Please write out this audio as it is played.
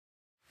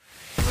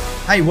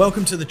Hey,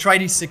 welcome to the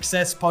Tradie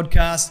Success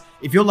Podcast.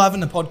 If you're loving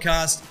the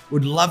podcast,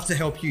 would love to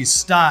help you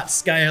start,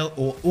 scale,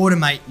 or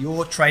automate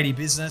your tradie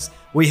business.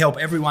 We help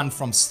everyone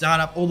from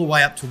startup all the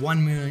way up to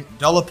 $1 million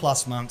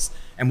plus months,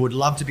 and would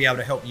love to be able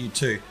to help you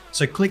too.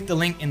 So click the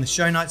link in the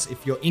show notes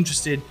if you're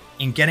interested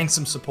in getting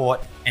some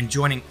support and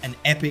joining an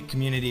epic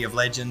community of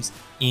legends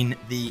in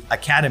the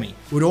Academy.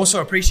 We'd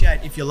also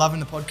appreciate if you're loving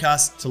the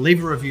podcast to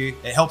leave a review.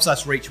 It helps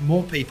us reach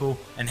more people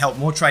and help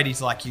more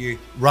tradies like you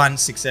run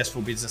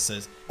successful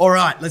businesses. All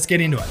right, let's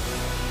get into it.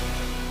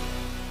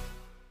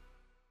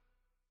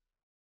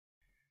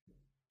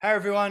 Hey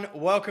everyone,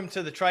 welcome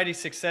to the Tradie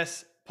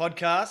Success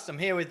Podcast. I'm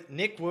here with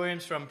Nick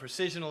Williams from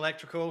Precision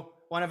Electrical,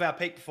 one of our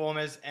peak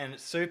performers, and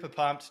super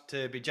pumped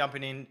to be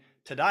jumping in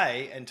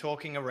today and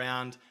talking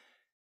around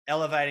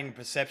elevating the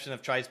perception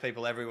of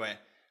tradespeople everywhere.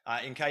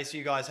 In case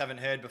you guys haven't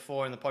heard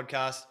before in the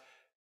podcast,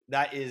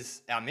 that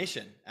is our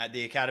mission at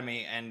the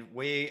Academy, and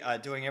we are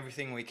doing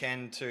everything we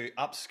can to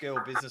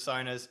upskill business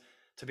owners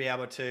to be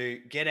able to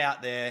get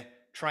out there,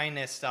 train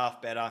their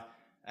staff better,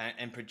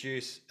 and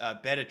produce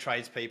better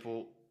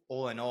tradespeople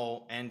all in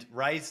all, and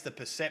raise the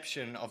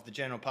perception of the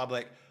general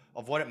public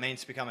of what it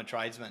means to become a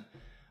tradesman.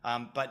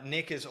 But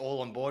Nick is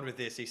all on board with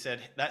this. He said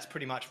that's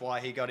pretty much why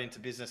he got into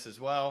business as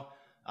well.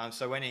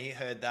 So when he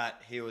heard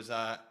that, he was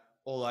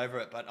all over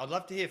it. But I'd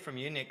love to hear from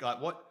you, Nick. Like,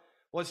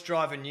 what's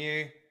driving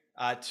you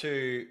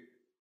to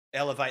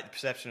elevate the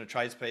perception of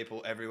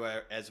tradespeople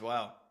everywhere as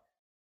well?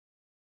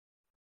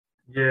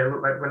 Yeah,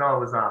 look, like when I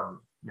was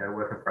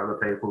working for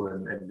other people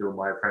and doing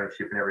my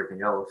apprenticeship and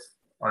everything else,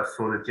 I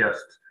could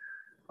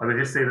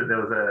just see that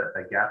there was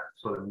a gap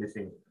sort of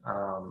missing.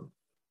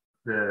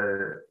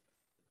 The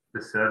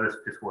service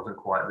just wasn't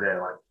quite there.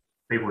 Like,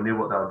 people knew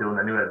what they were doing,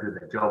 they knew how to do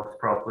their jobs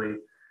properly.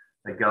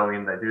 They go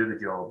in, they do the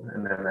job,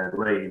 and then they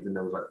leave. And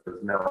there was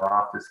no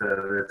after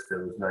service, there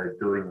was no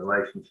building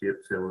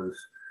relationships. There was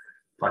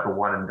like a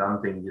one and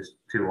done thing just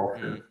too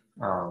often.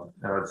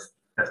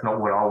 That's not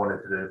what I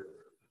wanted to do.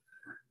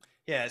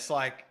 Yeah,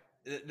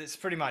 it's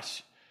pretty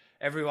much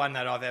everyone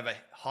that I've ever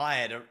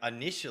hired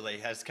initially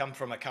has come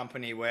from a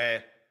company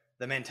where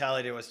the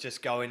mentality was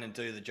just go in and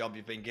do the job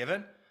you've been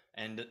given,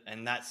 and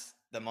that's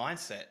the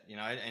mindset,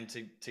 and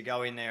to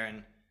go in there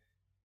and,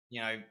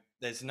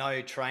 there's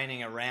no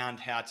training around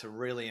how to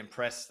really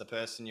impress the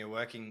person you're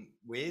working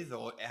with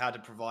or how to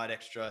provide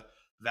extra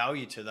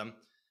value to them.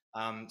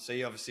 So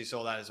you obviously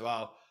saw that as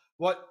well.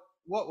 What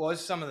was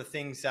some of the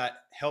things that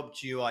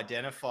helped you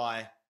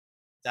identify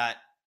that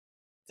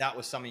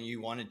was something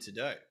you wanted to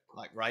do,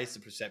 like raise the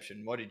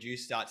perception? What did you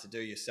start to do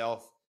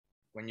yourself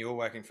when you were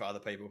working for other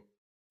people?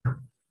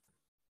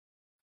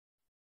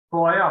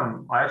 Well,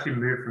 I actually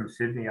moved from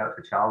Sydney out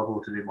to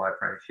Charleville to do my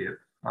apprenticeship.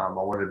 I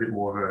wanted a bit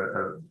more of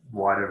a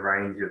wider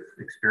range of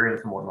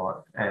experience and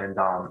whatnot, and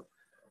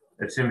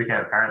it soon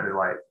became apparent that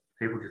like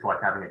people just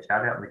like having a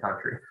chat out in the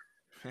country.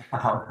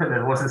 And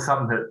it wasn't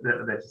something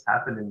that just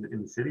happened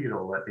in the city at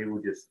all. Like, people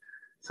were just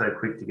so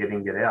quick to get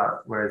in, get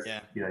out. Whereas,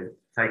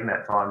 taking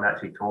that time to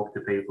actually talk to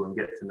people and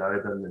get to know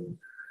them, and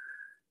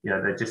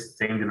they just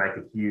seem to make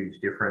a huge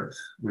difference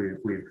with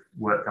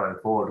work going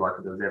forward. Like,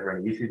 if there was ever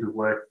any issues with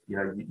work, you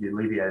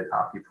alleviated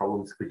half your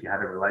problems because you had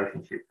a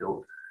relationship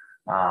built.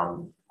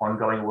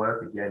 Ongoing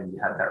work, again, you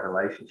had that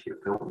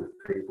relationship built with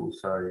people,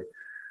 so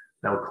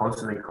they were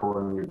constantly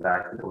calling you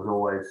back, and it was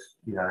always,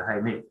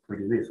 hey Nick, can we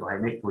do this? Or hey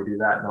Nick, can we do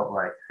that? Not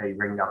like, hey,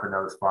 ringing up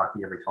another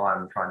Sparky every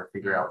time and trying to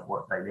figure out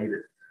what they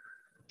needed.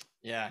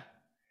 Yeah,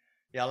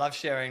 I love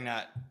sharing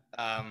that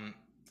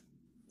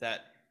that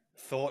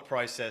thought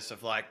process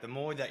of like, the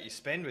more that you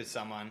spend with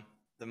someone,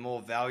 the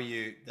more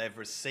value they've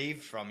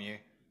received from you,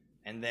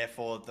 and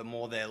therefore the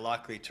more they're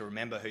likely to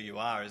remember who you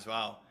are as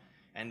well.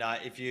 And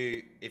if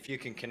you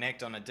can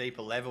connect on a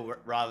deeper level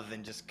rather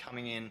than just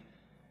coming in,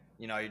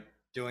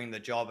 doing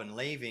the job and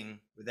leaving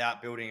without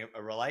building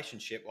a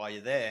relationship while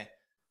you're there,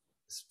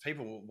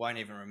 people won't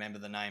even remember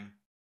the name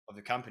of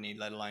the company,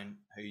 let alone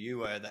who you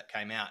were that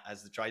came out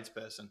as the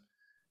tradesperson.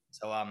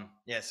 So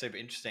super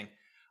interesting.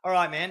 All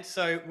right, man.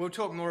 So we'll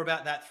talk more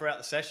about that throughout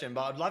the session,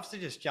 but I'd love to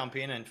just jump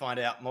in and find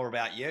out more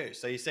about you.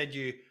 So you said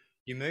you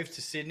moved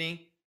to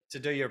Sydney to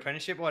do your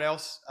apprenticeship. What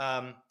else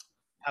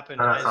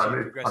happened as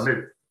you progressed?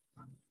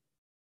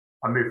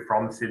 I moved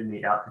from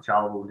Sydney out to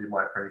Charleville to do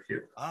my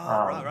apprenticeship.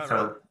 Right.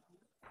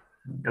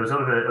 It was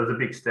a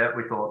big step.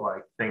 We thought,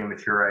 like, being a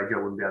mature age, I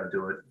wouldn't be able to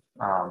do it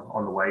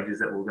on the wages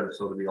that were going to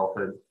sort of be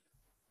offered,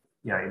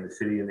 in the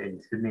city and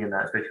in Sydney, and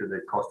that, especially with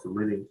the cost of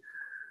living.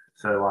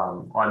 So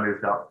I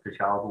moved up to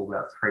Charleville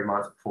about 3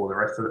 months before the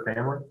rest of the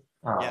family,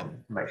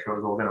 make sure it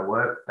was all going to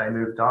work. They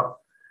moved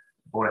up,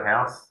 bought a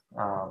house,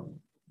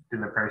 did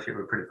an apprenticeship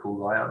with a pretty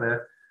cool guy out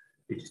there.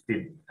 He just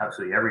did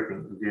absolutely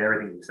everything. He did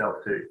everything himself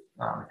too.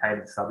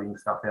 Hated subbing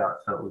stuff out.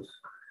 So it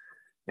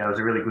was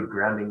a really good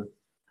grounding,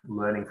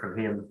 learning from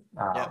him.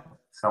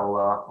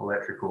 Solar,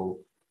 electrical,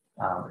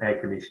 air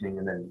conditioning,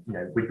 and then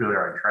we built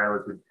our own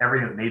trailers. With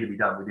everything that needed to be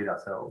done, we did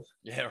ourselves.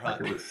 Yeah,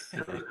 right. Like,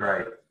 it was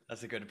great.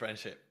 That's a good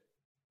apprenticeship.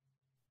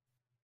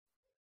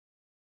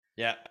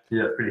 Yeah.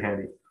 Yeah, pretty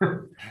handy.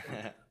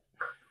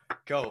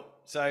 Cool.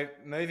 So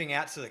moving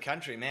out to the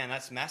country, man,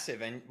 that's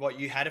massive. And what,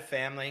 you had a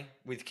family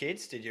with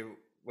kids, did you,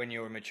 when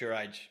you were mature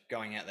age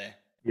going out there?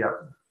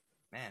 Yep.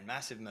 Man,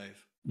 massive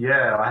move.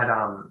 Yeah, I had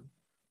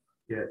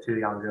two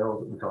young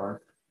girls at the time.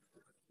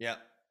 Yep.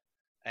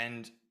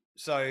 And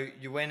so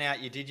you went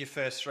out, you did your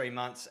first 3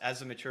 months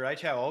as a mature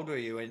age. How old were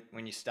you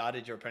when you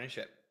started your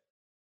apprenticeship?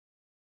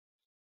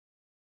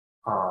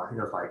 I think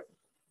I was like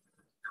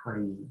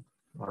 20,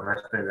 well, I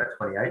must have been about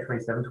 28,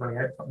 27,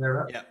 28, something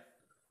like that. Yep.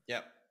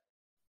 Yep.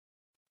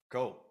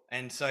 Cool.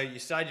 And so you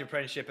started your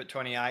apprenticeship at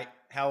 28.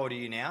 How old are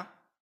you now?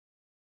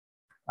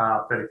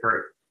 33.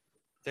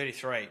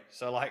 33.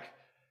 So like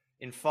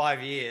in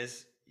 5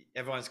 years,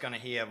 everyone's going to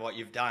hear what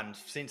you've done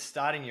since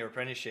starting your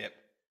apprenticeship,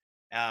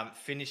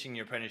 finishing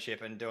your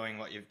apprenticeship and doing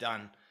what you've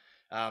done,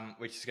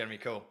 which is going to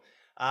be cool.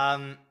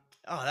 Oh,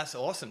 that's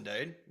awesome,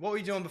 dude. What were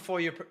you doing before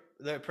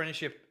the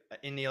apprenticeship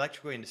in the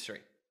electrical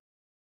industry?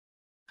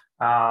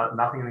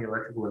 Nothing in the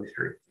electrical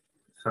industry.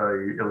 So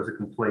it was a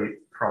complete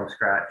from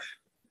scratch,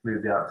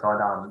 moved out. So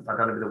I'd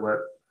done a bit of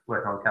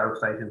work on cattle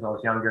stations when I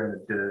was younger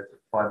and did a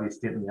 5-year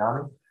stint in the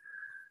army.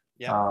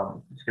 Yeah.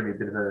 Just gave me a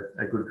bit of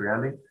a good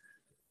grounding.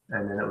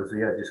 And then it was,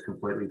 just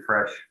completely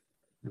fresh.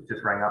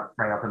 Just rang up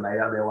a mate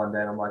out there one day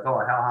and I'm like, oh,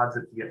 how hard is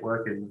it to get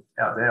working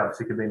out there? I'm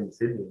sick of being in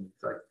Sydney.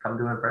 He's like, come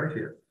do an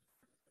apprenticeship.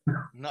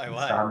 No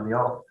way. Starting me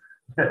off.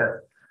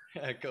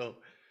 Yeah, cool.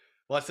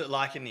 What's it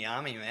like in the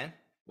army, man?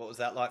 What was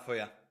that like for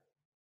you?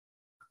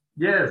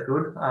 Yeah, it's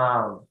good.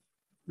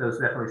 There's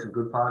definitely some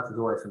good parts. There's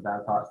always some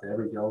bad parts to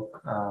every job.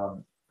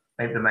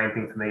 I think the main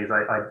thing for me is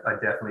I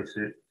definitely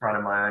suit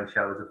running my own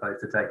show as opposed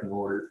to taking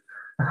orders.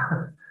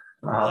 I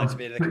like to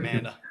be the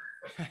commander.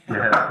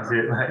 Yeah, that was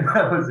it, mate.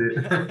 That was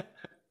it.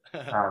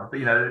 But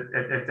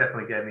it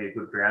definitely gave me a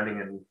good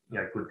grounding and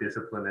good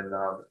discipline, and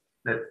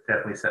that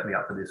definitely set me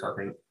up for this. I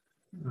think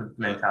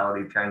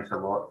mentality changed a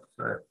lot.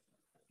 So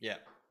yeah,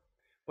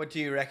 what do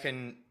you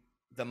reckon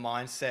the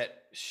mindset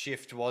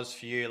shift was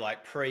for you,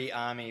 like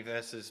pre-army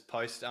versus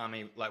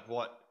post-army? Like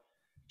what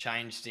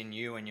changed in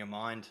you and your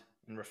mind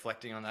and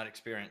reflecting on that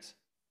experience?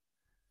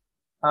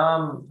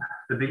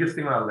 The biggest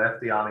thing when I left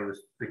the army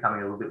was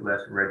becoming a little bit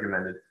less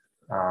regimented.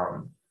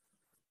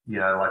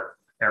 Like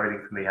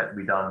everything for me had to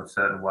be done a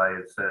certain way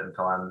at a certain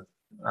time.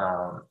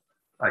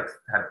 I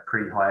had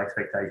pretty high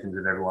expectations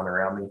of everyone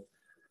around me.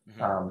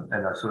 Mm-hmm.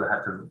 And I sort of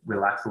had to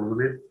relax a little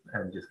bit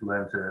and just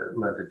learn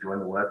to join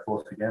the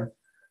workforce again.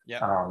 Yeah.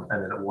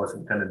 And that it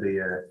wasn't going to be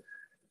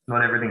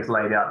not everything's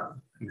laid out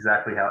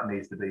exactly how it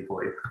needs to be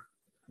for you.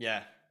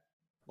 Yeah.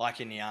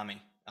 Like in the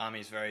army.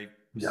 Army's very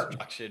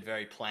structured,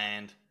 very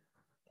planned.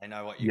 They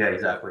know what you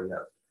exactly. Do.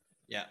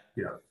 Yeah.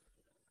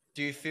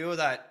 Do you feel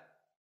that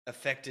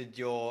affected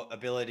your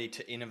ability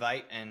to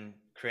innovate and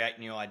create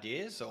new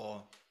ideas,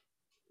 or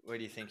where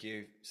do you think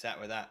you sat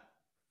with that?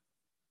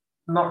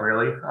 Not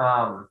really.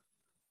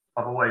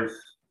 I've always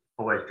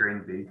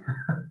dreamed big.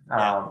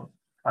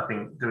 I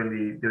think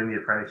doing the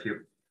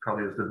apprenticeship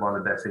probably was one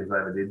of the best things I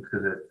ever did,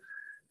 because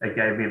it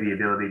gave me the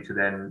ability to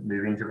then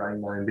move into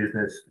running my own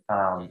business.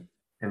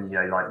 And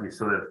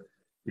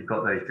you've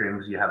got those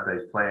dreams, you have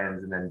those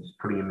plans, and then just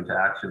putting them into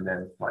action,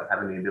 then like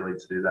having the ability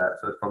to do that.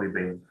 So it's probably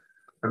been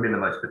the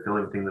most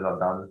fulfilling thing that I've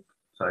done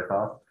so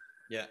far.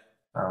 Yeah.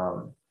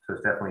 So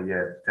it's definitely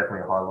a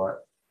highlight.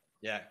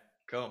 Yeah,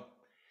 cool.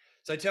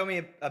 So tell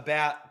me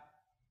about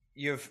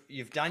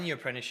you've done your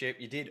apprenticeship.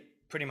 You did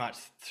pretty much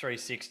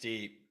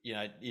 360.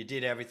 You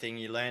did everything.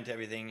 You learned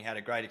everything. You had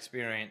a great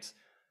experience.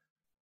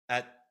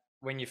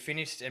 When you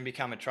finished and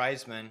become a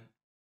tradesman,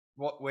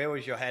 where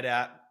was your head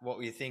at? What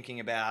were you thinking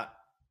about?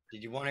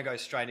 Did you want to go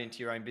straight into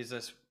your own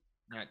business?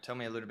 Tell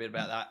me a little bit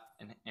about that.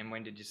 And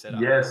when did you set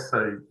up? Yes,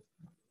 so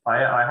I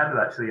had to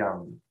actually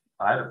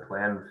I had a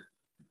plan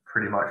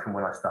pretty much from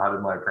when I started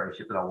my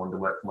apprenticeship that I wanted to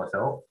work for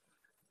myself.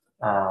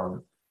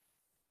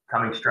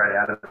 Coming straight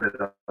out of it,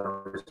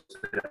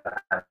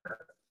 I had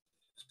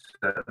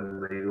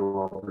certain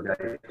legal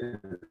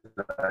obligations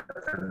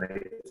to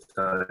meet.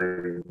 So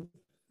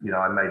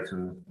I made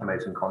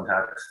some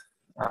contacts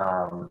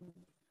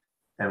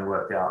and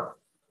worked out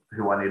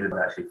who I needed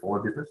actually for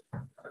a business.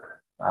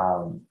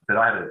 But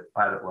I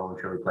had it well and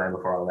truly planned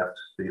before I left.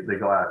 The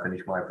guy I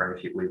finished my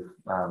apprenticeship with,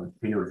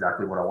 he knew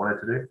exactly what I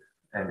wanted to do,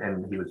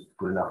 and he was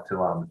good enough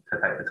to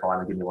take the time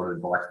and give me a lot of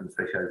advice, and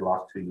especially those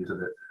last 2 years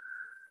of it.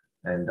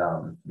 And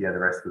the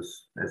rest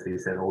was, as he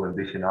said, all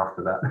ambition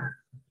after that.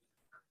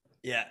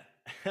 Yeah.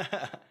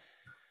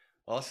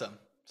 Awesome.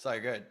 So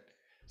good.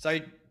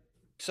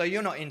 So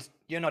you're not in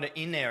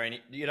there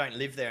you don't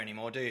live there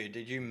anymore, do you?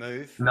 Did you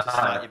move to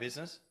start your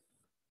business?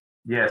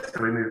 Yes,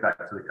 so we moved back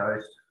to the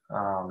coast,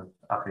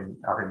 up in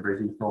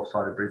Brizzy, north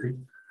side of Brizzy.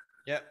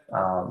 Yep.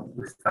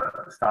 We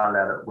started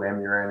out at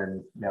Wamuran,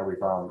 and now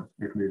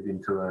we've moved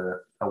into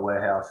a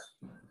warehouse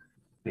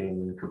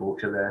in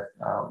Caboolture there,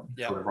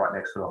 sort of right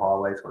next to the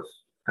highway, so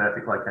it's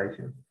perfect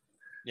location.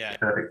 Yeah. It's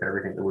perfect for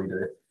everything that we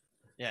do.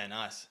 Yeah,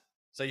 nice.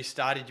 So you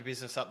started your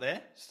business up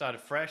there?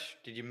 Started fresh?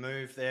 Did you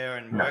move there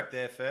and work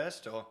there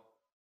first, or?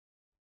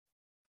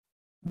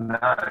 No.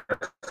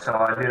 So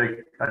I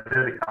did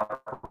a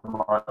couple of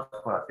months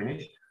when I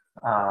finished.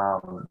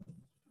 Um,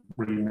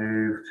 we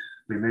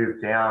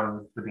moved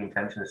down with the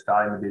intention of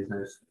starting the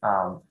business,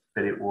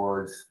 but it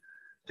was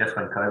just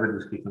when COVID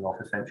was kicking off,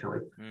 essentially.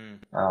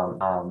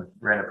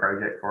 Ran a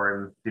project for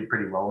him, did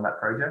pretty well on that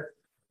project,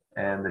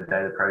 and the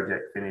day the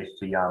project finished,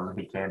 he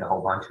canned a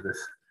whole bunch of us.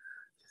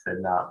 He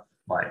said, "Nah,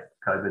 like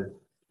COVID,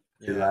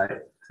 too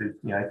late,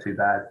 too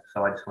bad."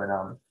 So I just went,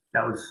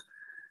 that was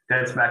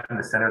dead smack in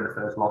the center of the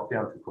first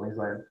lockdown for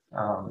Queensland.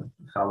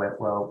 So I went,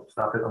 well,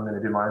 stuff it, I'm going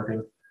to do my own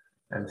thing,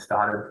 and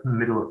started in the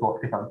middle of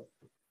lockdown.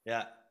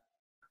 Yeah.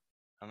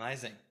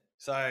 Amazing.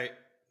 So,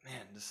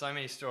 man, there's so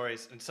many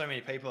stories and so many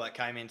people that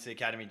came into the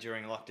academy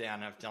during lockdown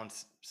and have done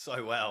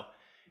so well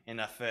in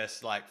their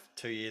first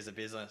 2 years of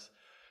business.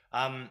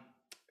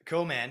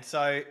 Cool, man.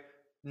 So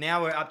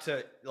now we're up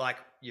to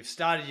you've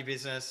started your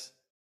business.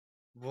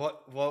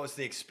 What was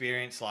the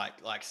experience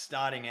like? Like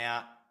starting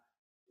out,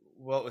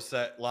 what was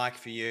that like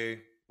for you?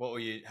 What were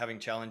you having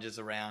challenges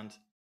around?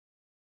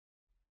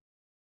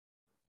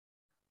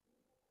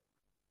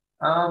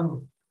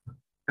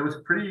 It was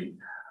pretty.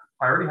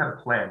 I already had a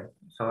plan,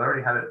 so I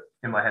already had it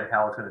in my head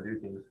how I was going to do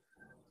things.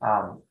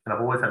 And I've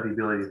always had the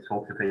ability to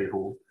talk to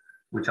people,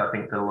 which I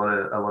think that a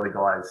lot of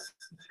guys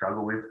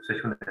struggle with,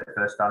 especially when they're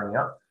first starting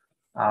out.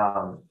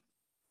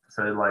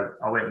 So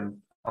I went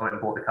and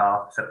bought the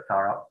car, set the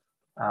car up.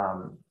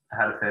 I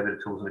had a fair bit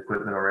of tools and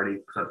equipment already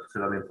because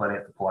I've been planning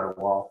it for quite a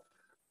while.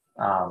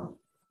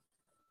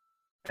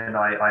 And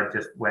I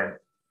just went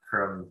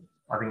from,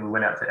 I think we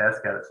went out to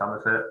Airscout at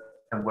Somerset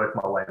and worked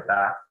my way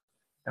back.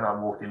 And I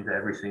walked into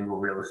every single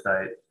real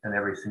estate and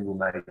every single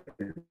major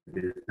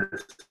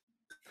business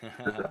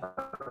that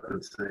I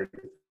could see.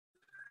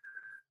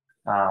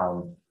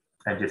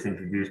 And just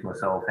introduced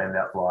myself, handed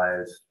out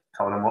flyers,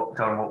 told them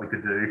what we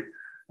could do.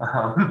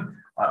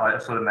 I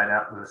sort of made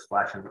out with a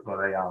splash and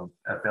got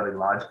a fairly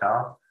large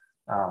car.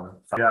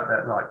 So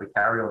that we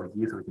carry all the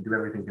gear so we can do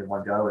everything in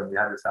one go, and we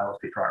had the sales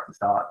pitch right from the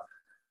start.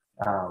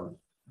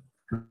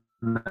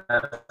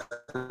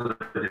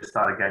 Just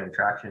started gaining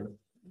traction.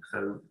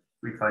 So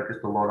we focused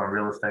a lot on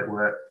real estate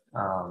work.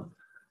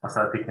 I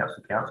started picking up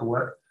some council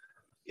work.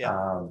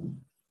 And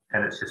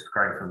it's just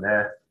growing from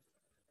there.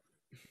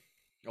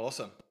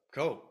 Awesome.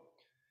 Cool.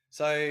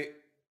 So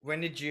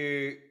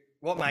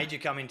what made you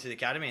come into the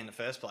academy in the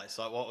first place?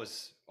 Like what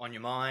was on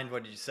your mind?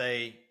 What did you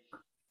see?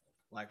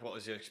 Like what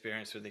was your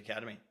experience with the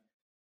academy?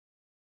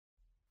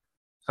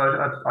 So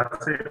I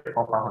see it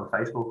pop up on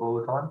Facebook all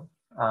the time.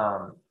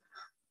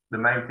 The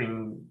main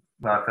thing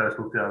when I first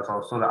looked at it, I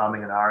was sort of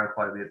umming and ahhing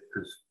quite a bit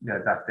because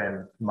back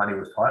then money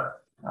was tight,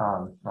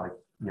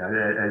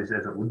 as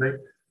it would be,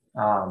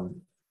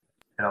 and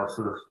I was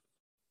sort of,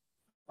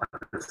 I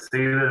could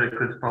see that it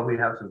could probably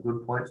have some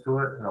good points to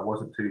it, and I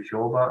wasn't too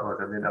sure about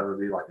it. I didn't know it would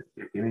be like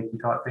a gimmicky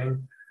type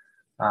thing.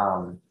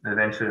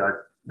 Eventually,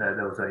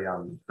 there was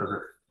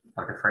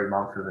a 3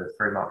 month or a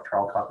 3 month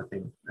trial type of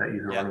thing that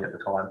you were running at the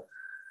time.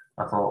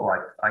 I thought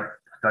I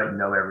don't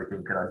know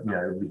everything.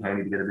 It'd be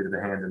handy to get a bit of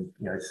a hand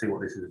and see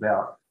what this is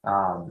about.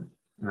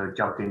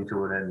 Jumped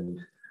into it, and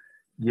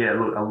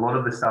look, a lot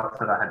of the stuff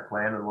that I had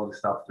planned, a lot of the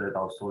stuff that I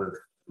was sort of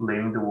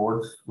leaning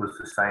towards was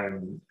the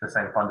same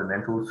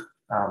fundamentals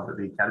that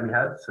the academy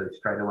had. So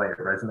straight away it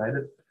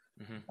resonated,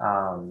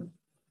 and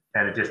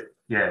it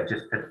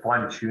it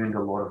fine tuned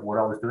a lot of what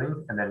I was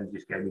doing, and then it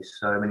just gave me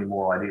so many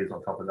more ideas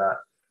on top of that.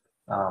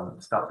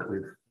 Stuff that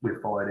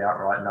we've followed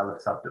outright, and other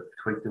stuff that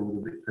tweaked a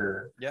little bit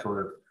to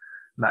sort of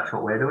match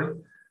what we're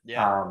doing.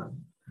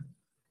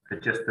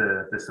 But just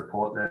the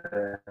support,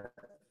 the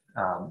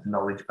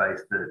knowledge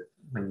base that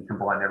when you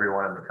combine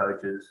everyone and the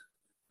coaches,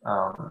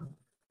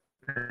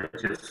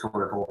 it just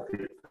sort of all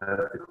fit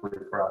perfectly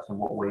for us and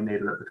what we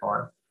needed at the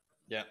time.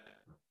 Yeah,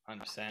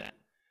 100%.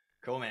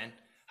 Cool, man.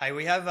 Hey,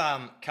 we have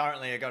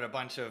currently got a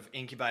bunch of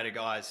incubator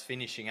guys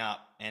finishing up,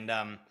 and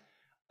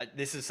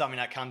this is something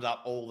that comes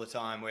up all the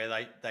time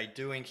where they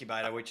do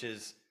incubator, which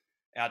is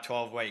our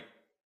 12-week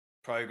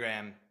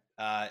program,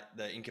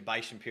 the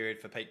incubation period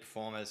for peak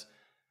performers.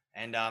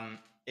 And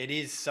it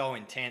is so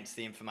intense,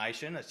 the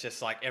information. It's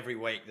just like every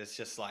week there's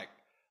just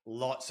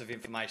lots of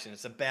information.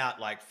 It's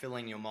about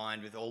filling your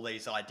mind with all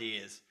these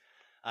ideas.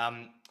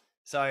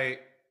 So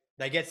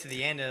they get to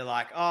the end and they're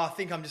like, oh, I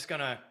think I'm just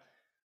going to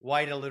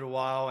wait a little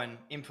while and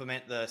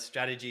implement the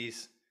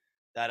strategies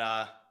that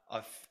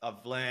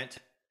I've learnt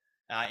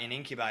in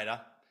incubator,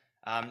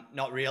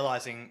 not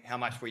realizing how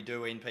much we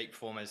do in peak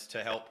performers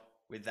to help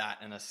with that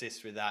and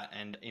assist with that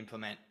and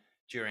implement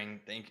during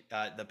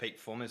the peak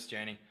performers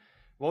journey.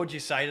 What would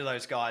you say to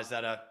those guys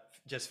that are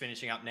just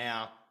finishing up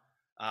now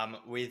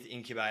with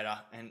incubator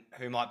and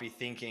who might be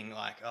thinking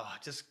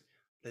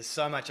there's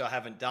so much I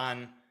haven't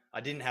done. I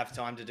didn't have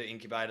time to do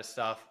incubator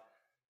stuff.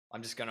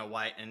 I'm just going to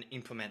wait and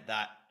implement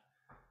that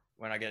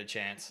when I get a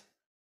chance.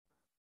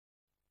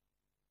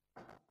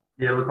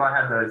 Yeah, look, I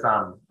had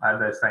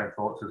those same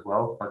thoughts as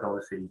well.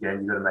 Obviously,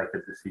 again, you got to make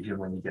a decision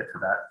when you get to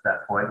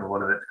that point. A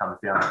lot of it comes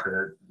down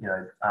to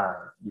your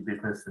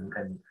business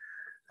and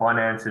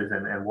finances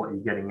and what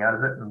you're getting out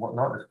of it and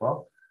whatnot as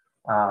well.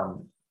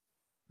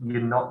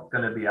 You're not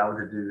going to be able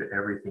to do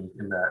everything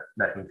in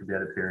that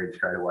incubator period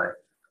straight away.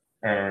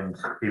 And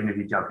even if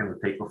you jump in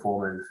with peak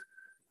performers,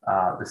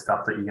 the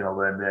stuff that you're going to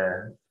learn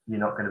there, you're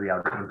not going to be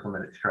able to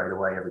implement it straight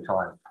away every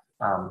time.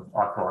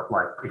 I've got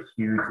like a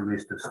huge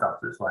list of stuff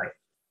that's like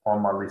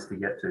on my list to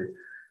get to.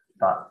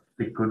 But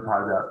the good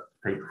part about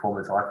peak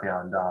performance I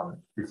found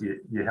is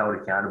you're held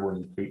accountable and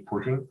you keep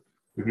pushing.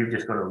 If you've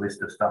just got a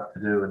list of stuff to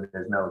do and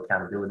there's no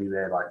accountability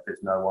there, like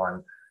there's no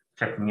one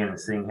checking in and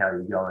seeing how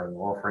you're going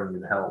or offering you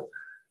the help,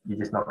 you're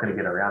just not going to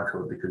get around to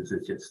it because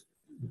it's just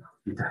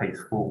your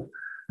day's full.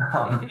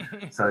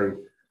 So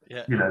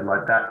Yeah. you know,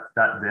 like that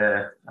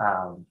there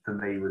for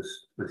me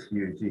was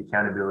huge. The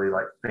accountability,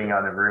 like being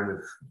out in a room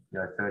with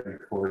 30,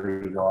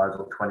 40 guys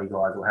or 20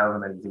 guys or however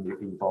many in your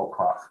bulk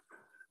class.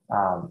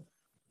 And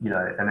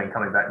then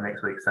coming back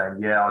next week saying,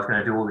 yeah, I was going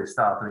to do all this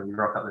stuff, and then you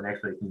rock up the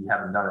next week and you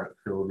haven't done it, you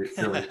feel a bit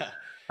silly.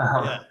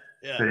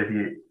 Yeah. But if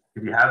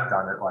you have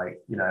done it, like,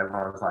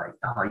 everyone's like,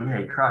 oh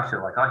yeah, he crushed it.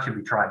 Like I should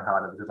be trying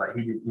harder because like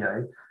he did,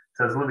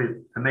 so it's a little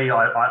bit, for me,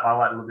 I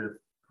like a little bit of,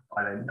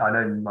 I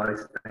know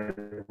most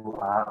people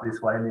aren't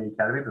this way in the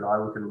academy, but I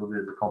look at a little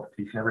bit of the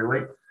competition every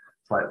week.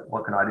 It's like,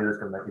 what can I do that's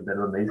going to make me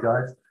better than these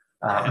guys?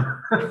 But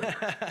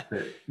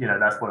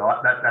that's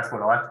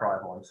what I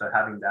thrive on. So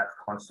having that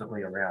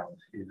constantly around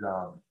is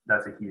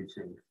that's a huge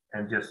thing.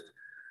 And just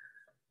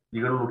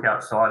you got to look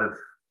outside of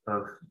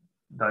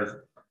those,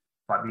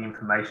 like the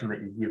information that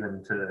you're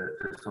given to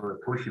sort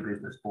of push your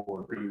business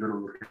forward, but you've got to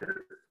look at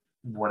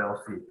what else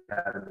the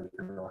academy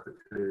can offer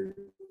too.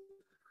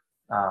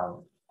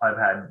 I've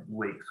had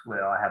weeks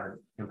where I haven't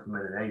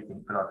implemented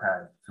anything, but I've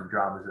had some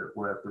dramas at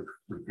work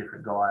with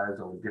different guys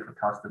or with different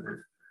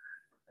customers,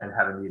 and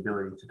having the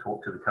ability to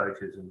talk to the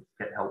coaches and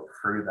get help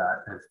through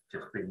that has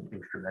just been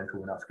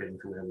instrumental in us getting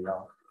to where we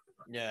are.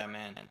 Yeah,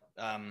 man.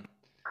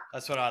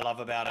 That's what I love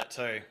about it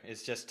too,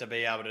 is just to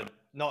be able to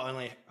not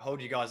only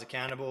hold you guys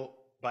accountable,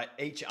 but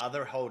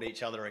hold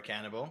each other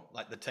accountable.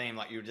 Like the team,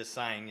 like you were just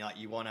saying, like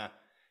you want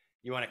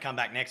to come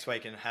back next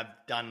week and have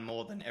done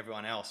more than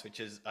everyone else, which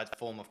is a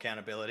form of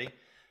accountability.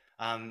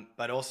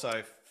 But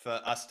also for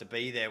us to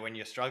be there when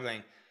you're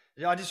struggling.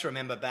 I just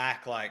remember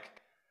back, like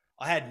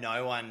I had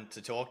no one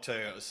to talk to.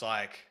 It was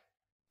like,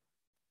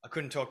 I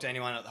couldn't talk to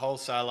anyone at the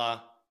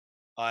wholesaler.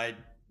 I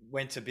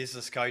went to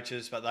business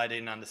coaches, but they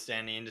didn't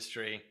understand the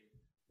industry.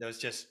 There was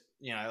just,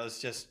 it was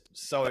just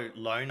so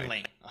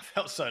lonely. I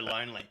felt so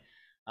lonely.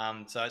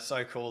 So it's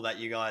so cool that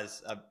you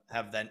guys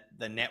have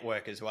the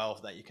network as well,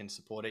 that you can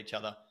support each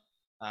other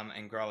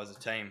and grow as a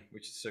team,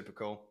 which is super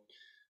cool.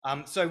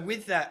 So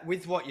with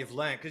what you've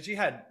learned, because you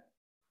had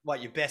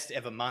your best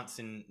ever months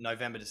in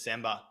November,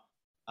 December.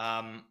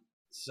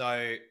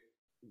 So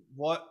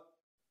what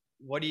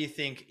do you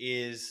think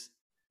is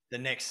the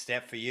next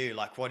step for you?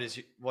 Like what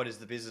does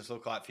the business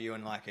look like for you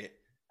in like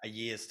a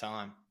year's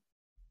time?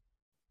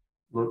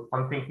 Look,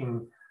 I'm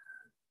thinking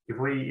if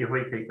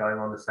we keep going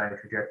on the same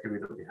trajectory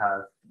that we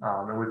have,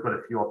 and we've got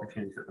a few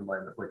opportunities at the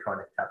moment we're trying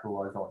to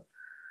capitalize on.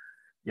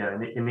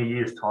 In a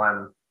year's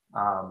time,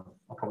 I'll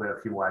probably have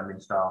a few more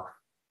admin staff.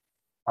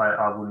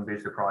 I wouldn't be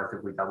surprised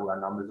if we double our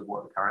numbers of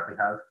what we currently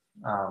have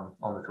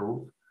on the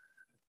tools,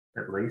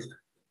 at least.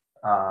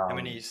 How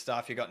many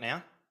staff you got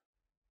now?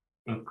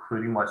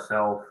 Including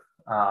myself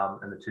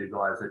and the two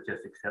guys that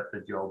just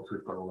accepted jobs,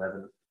 we've got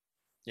 11.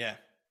 Yeah.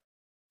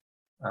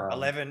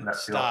 11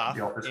 staff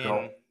the office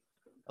job.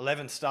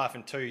 11 staff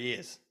in 2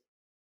 years.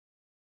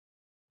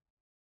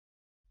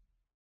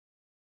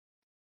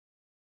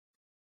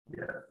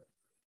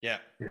 Yeah.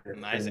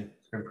 Amazing.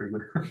 It's been pretty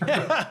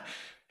good.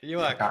 You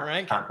are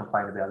cranking. Can't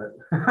complain about it.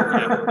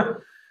 Yeah.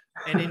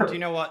 And then, do you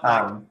know what?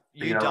 Like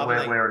you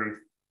doubling. We're already.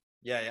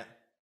 Yeah.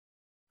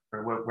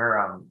 We're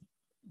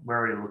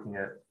already looking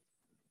at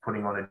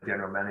putting on a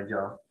general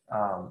manager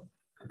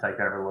to take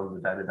over a lot of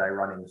the day-to-day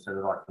running, so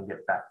that I can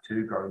get back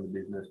to growing the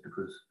business,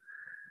 because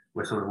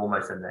we're sort of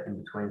almost in that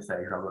in-between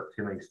stage where I've got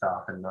too many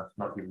staff and that's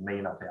not giving me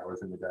enough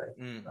hours in the day.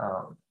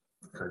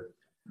 So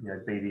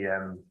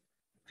BDM,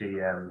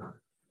 GM,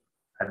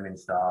 admin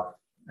staff,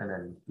 and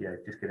then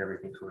just get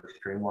everything sort of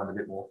streamlined a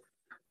bit more.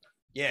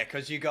 Yeah,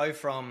 because you go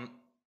from,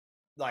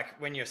 like,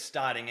 when you're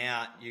starting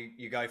out,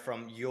 you go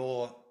from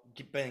your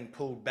being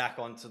pulled back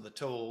onto the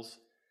tools,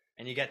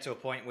 and you get to a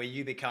point where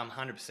you become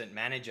 100%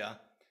 manager,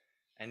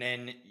 and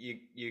then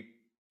you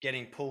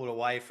getting pulled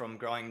away from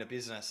growing the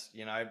business,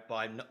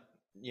 by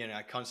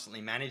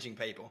constantly managing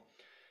people.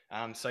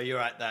 So you're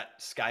at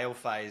that scale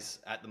phase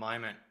at the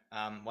moment.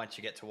 Once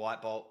you get to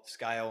white bolt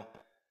scale,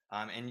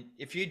 and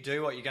if you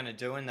do what you're going to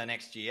do in the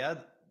next year,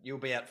 you'll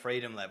be at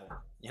freedom level,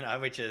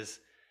 which is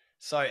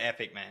so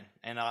epic, man.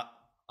 And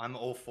I'm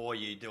all for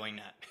you doing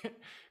that,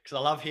 because I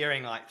love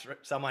hearing like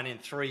someone in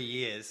 3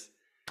 years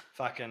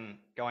fucking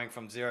going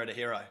from zero to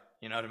hero.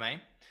 You know what I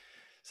mean?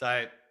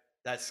 So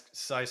that's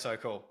so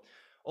cool.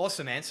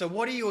 Awesome, man. So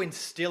what are you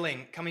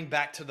instilling, coming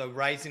back to the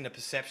raising the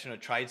perception of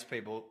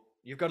tradespeople?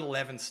 You've got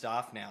 11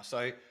 staff now.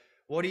 So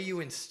what are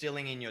you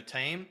instilling in your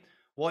team?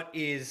 What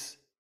is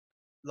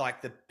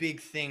like the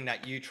big thing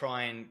that you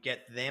try and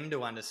get them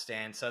to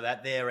understand, so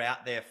that they're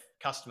out there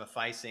customer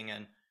facing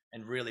and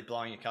really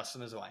blowing your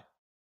customers away?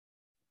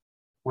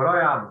 what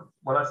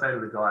I say to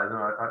the guys, and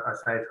I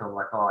say to them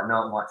like, oh, I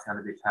know it might sound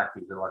a bit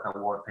tacky, but like I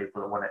want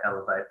people that want to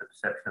elevate the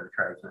perception of the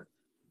tradesman.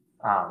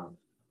 Um,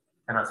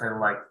 and I say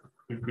like,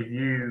 if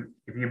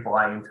you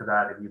buy into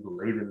that, if you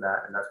believe in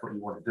that, and that's what you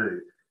want to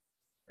do,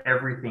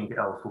 everything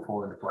else will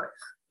fall into place.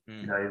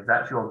 You know, if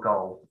that's your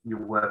goal, your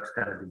work's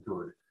going to be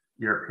good,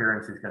 your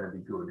appearance is going to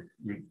be good,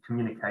 your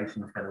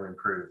communication is going to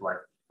improve. Like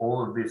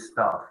all of this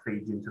stuff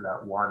feeds into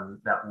that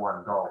one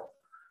goal.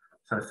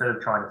 So instead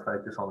of trying to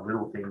focus on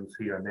little things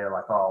here and there,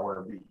 like, oh, I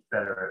want to be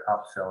better at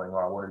upselling,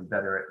 or I want to be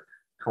better at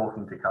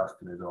talking to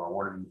customers, or I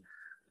want to be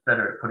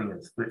better at putting in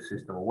a split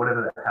system, or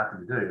whatever they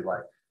happen to do,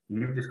 like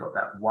you've just got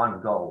that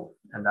one goal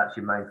and that's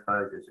your main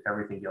focus.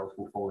 Everything else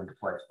will fall into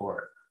place for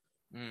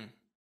it. Mm.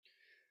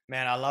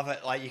 Man, I love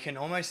it. Like you can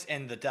almost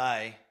end the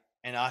day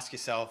and ask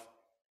yourself,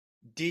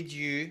 did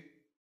you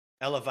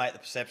elevate the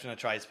perception of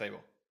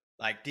tradespeople?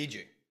 Like, did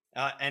you?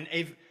 And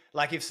if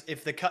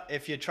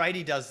your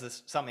tradie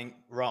does something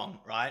wrong,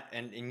 right?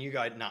 And you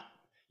go, nah,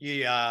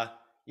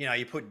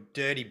 you put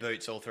dirty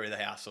boots all through the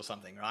house or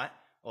something, right?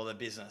 Or the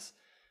business.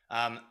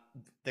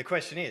 The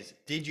question is,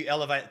 did you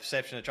elevate the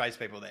perception of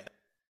tradespeople there?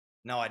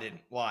 No, I didn't.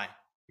 Why?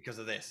 Because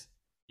of this.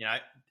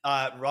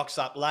 Rocks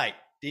up late.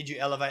 Did you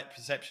elevate the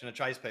perception of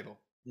tradespeople?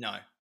 No.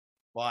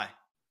 Why?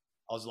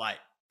 I was late.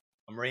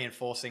 I'm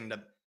reinforcing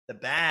the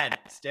bad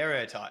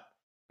stereotype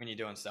when you're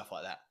doing stuff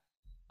like that.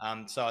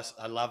 So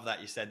I love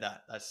that you said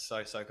that. That's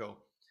so cool.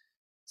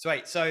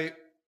 Sweet. So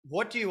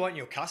what do you want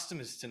your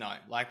customers to know?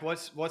 Like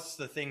what's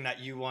the thing that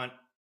you want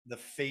the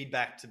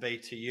feedback to be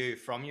to you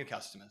from your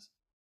customers?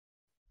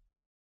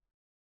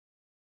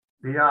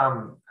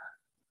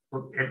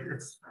 Look,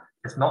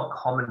 it's not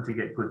common to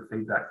get good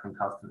feedback from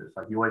customers.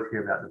 Like you always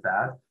hear about the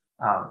bad.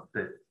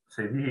 But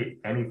so if you hear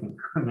anything,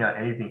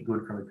 anything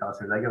good from the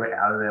customer, they go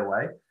out of their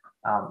way.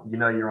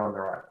 You're on the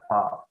right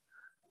path.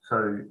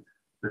 So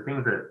the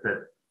things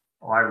that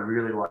I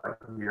really like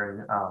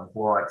hearing,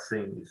 or like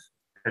seeing is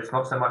it's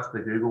not so much the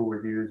Google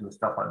reviews and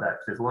stuff like that.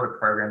 Because there's a lot of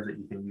programs that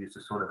you can use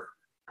to sort of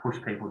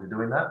push people to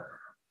doing that.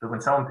 But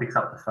when someone picks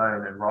up the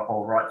phone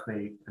or writes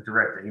me a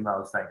direct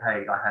email saying,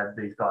 "Hey, I had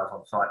these guys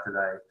on site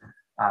today.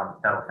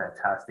 They were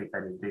fantastic. They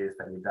did this,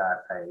 they did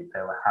that.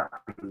 They were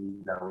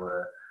happy. They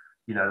were,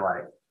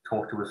 like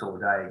talked to us all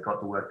day,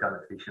 got the work done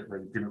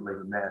efficiently, didn't leave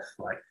a mess."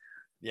 Like,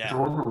 it's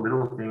all the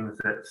little things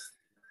that's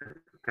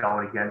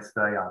going against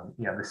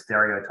the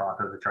stereotype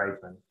of the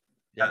tradesman.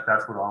 Yeah.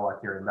 That's what I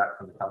like hearing back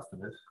from the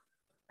customers.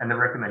 And the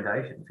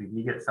recommendations. If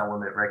you get someone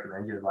that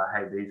recommends you, like,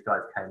 hey, these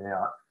guys came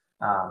out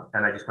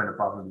and they just went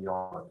above and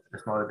beyond.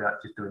 It's not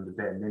about just doing the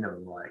bare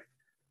minimum. Like,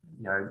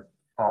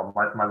 oh,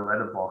 my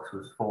letterbox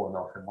was falling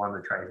off and one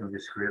of the tradesmen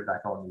just screwed it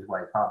back on his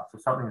way past. So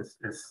something as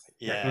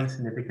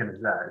insignificant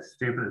as that, as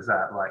stupid as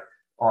that. Like,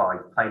 oh,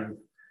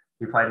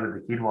 he played with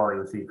the kid while he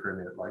was here for a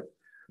minute. Like,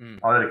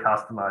 I had a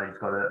customer who's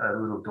got a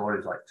little daughter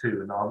who's like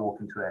 2, and I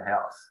walk into her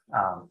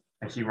house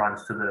and she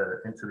runs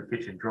into the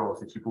kitchen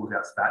drawers and she pulls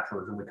out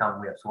spatulas and we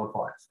have sword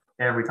fights.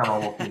 Every time I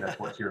walk in, that's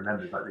what she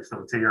remembers, like this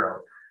little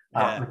 2-year-old.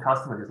 The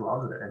customer just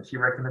loves it and she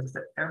recommends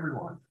it to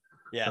everyone.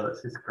 Yeah. So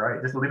it's just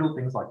great. Just little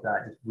things like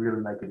that just really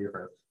make a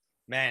difference.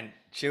 Man,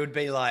 she would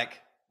be like,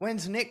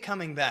 when's Nick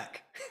coming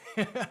back?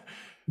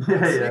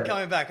 Nick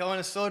coming back? I want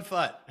a sword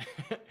fight.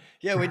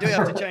 Yeah, we do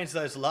have to change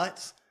those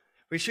lights.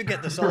 We should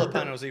get the solar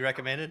panels he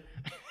recommended.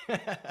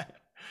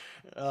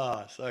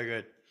 Oh, so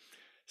good.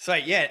 So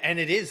yeah, and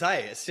it is,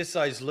 it's just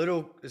those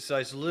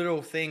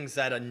little things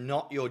that are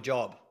not your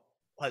job.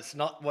 It's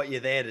not what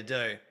you're there to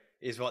do,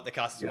 is what the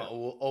customer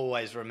will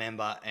always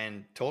remember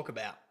and talk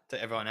about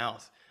to everyone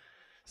else.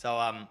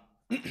 So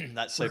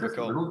that's super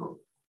cool.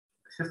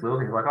 It's just little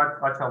things. Like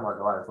I tell my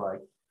guys,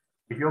 like,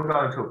 if you're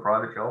going to a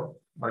private job,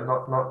 like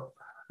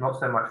not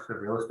so much the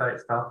real estate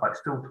stuff, like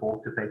still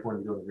talk to people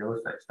when you're doing the real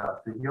estate stuff.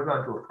 If you're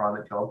going to a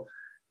private job,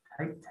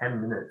 take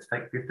 10 minutes,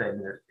 take 15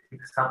 minutes, pick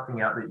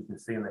something out that you can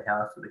see in the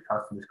house that the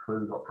customer's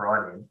clearly got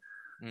pride in,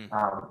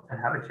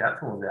 and have a chat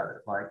to them about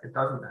it. Like, it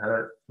doesn't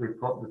hurt. We've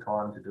got the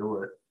time to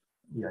do it.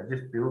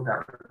 Just build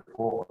that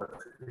rapport.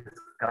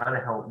 It's going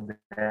to help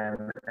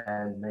them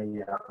and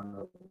me out in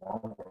the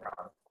long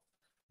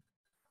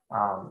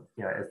run.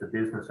 As the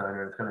business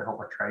owner, it's going to help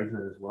my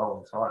tradesmen as well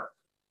on site.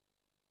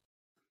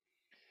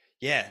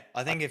 Yeah,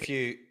 I think if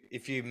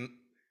you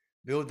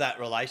build that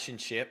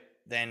relationship,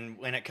 then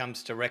when it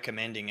comes to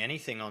recommending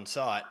anything on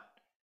site,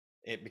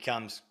 it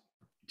becomes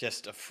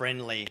just a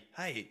friendly,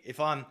 hey, if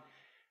I'm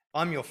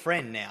your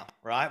friend now,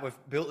 right? We've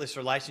built this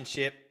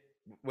relationship.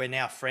 We're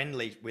now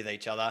friendly with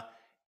each other.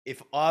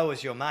 If I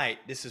was your mate,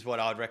 this is what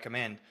I'd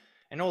recommend.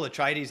 And all the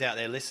tradies out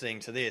there listening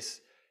to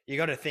this, you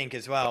got to think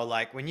as well,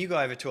 like when you go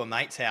over to a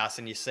mate's house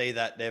and you see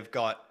that they've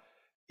got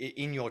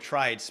in your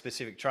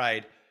specific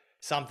trade,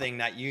 something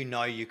that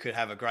you could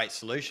have a great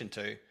solution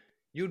to,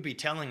 you'd be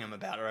telling them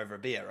about it over a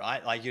beer,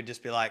 right? Like you'd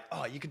just be like,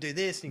 oh, you could do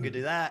this, and you could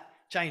do that,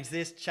 change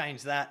this,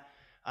 change that.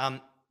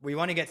 We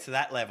want to get to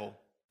that level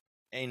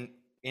in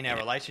our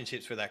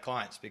relationships with our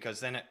clients, because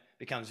then it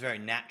becomes very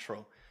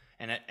natural.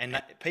 And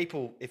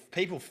if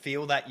people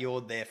feel that you're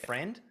their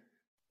friend,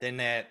 then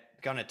they're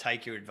going to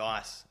take your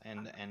advice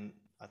and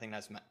I think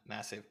that's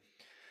massive.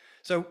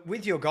 So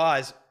with your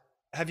guys,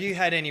 have you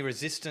had any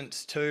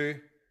resistance to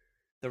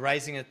the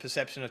raising of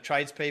perception of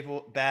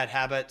tradespeople, bad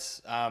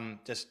habits,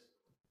 just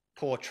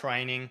poor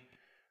training?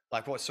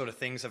 Like what sort of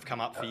things have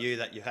come up for you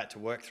that you had to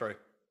work through?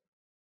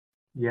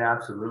 Yeah,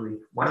 absolutely.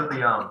 One of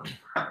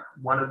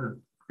the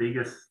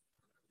biggest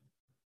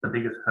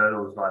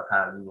hurdles I've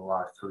had in the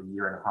last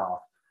year and a half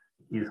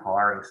is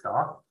hiring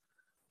staff.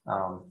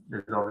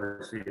 There's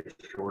obviously a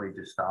shortage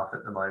of staff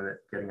at the moment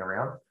getting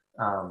around.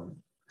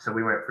 So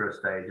we went through a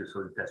stage of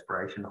sort of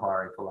desperation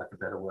hiring, for lack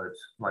of better words.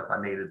 Like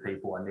I needed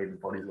people, I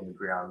needed bodies on the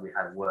ground, we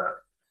had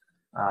work.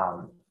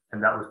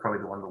 And that was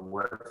probably one of the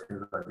worst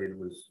things I did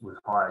was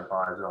hire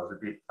guys. I was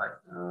a bit like,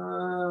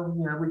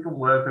 we can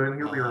work with him,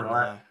 he'll be all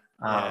right.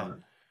 No. Yeah.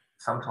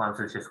 Sometimes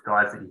it's just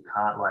guys that you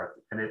can't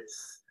and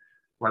it's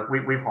like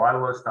we've hired a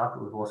lot of stuff,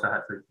 but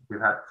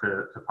we've had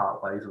to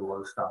part ways with a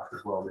lot of staff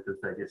as well because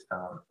they just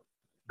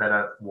they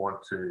don't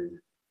want to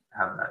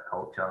have that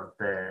culture.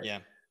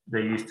 They're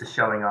used to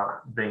showing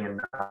up, being a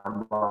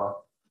number.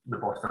 The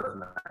boss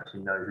doesn't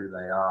actually know who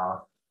they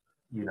are.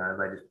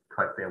 They just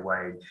collect their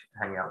wage,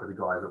 hang out with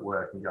the guys at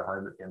work, and go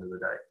home at the end of the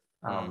day.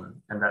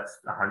 And that's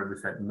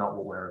 100% not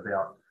what we're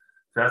about.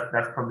 So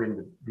that's probably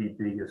the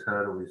biggest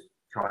hurdle is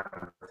trying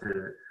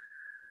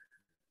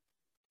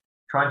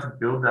to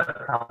build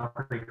that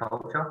company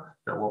culture,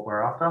 that what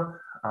we're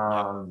after,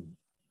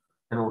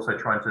 and also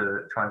trying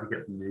to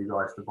get the new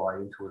guys to buy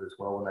into it as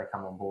well when they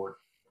come on board.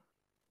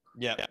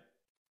 Yeah,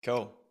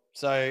 cool.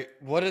 So,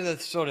 what are the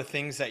sort of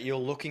things that you're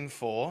looking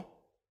for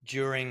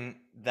during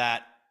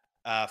that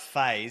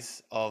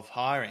phase of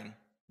hiring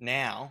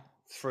now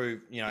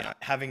through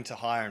having to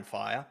hire and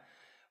fire?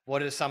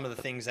 What are some of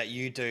the things that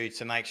you do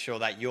to make sure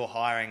that you're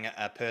hiring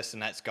a person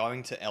that's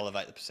going to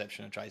elevate the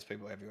perception of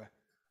tradespeople everywhere?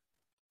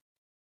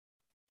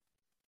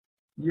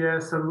 Yeah,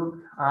 so look,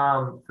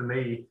 for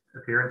me,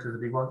 appearance is a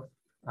big one.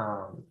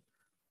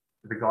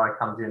 If a guy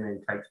comes in and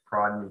he takes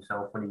pride in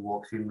himself when he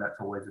walks in, that's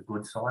always a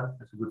good sign.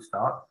 That's a good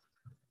start.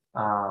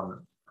 I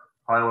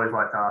always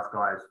like to ask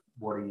guys,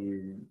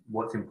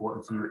 what's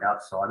important to you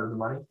outside of the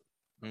money?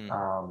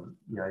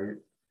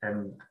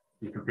 And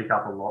you can pick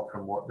up a lot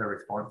from what the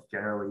response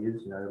generally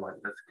is. Like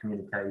that's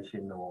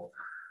communication or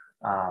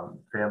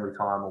family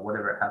time or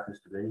whatever it happens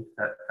to be.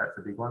 That's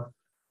a big one.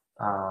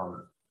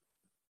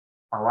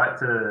 I like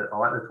to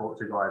talk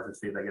to guys and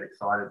see if they get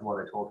excited while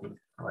they're talking.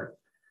 Like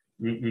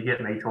you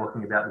get me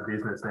talking about the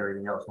business and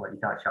everything else. Like you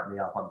can't shut me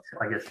up.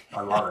 I guess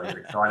I love it. I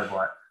get excited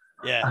by it.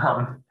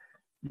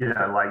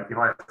 Yeah. Like if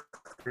I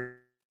see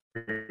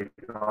a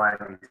guy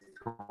and he's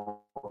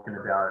talking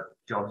about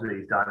jobs that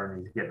he's done and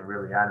he's getting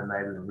really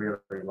animated and really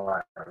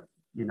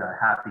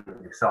happy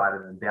and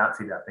excited and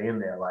bouncy about being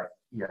there,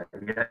 he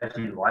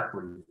actually like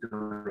what he's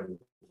doing.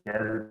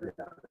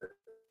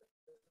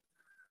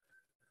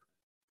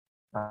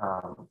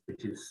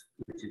 Which is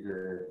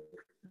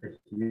a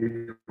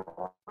huge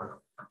one.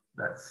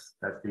 That's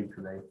big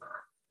for me.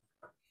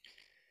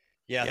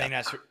 Yeah, I think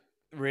that's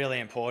really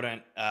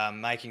important,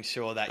 making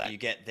sure that you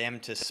get them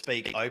to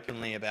speak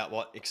openly about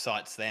what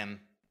excites them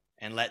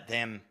and let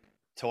them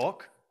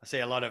talk. I see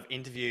a lot of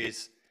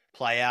interviews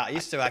play out. I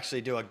used to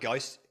actually do a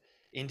ghost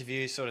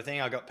interview sort of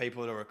thing. I got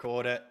people to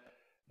record it.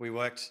 We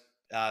worked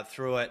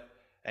through it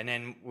and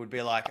then would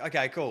be like,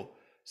 okay, cool.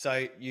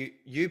 So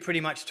you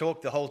pretty much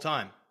talked the whole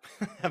time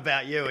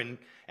about you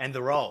and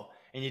the role,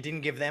 and you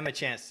didn't give them a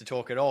chance to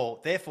talk at all.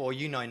 Therefore,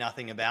 you know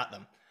nothing about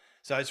them.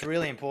 So it's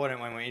really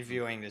important when we're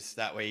interviewing this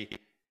that we,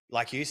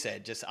 like you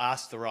said, just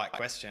ask the right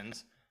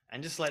questions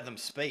and just let them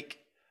speak.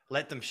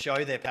 Let them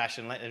show their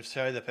passion. Let them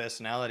show their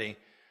personality.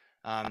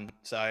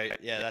 So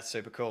yeah, that's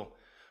super cool.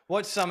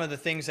 What's some of the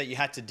things that you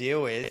had to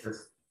deal with?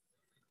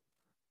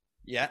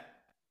 Yeah.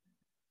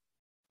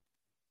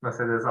 I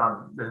said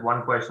there's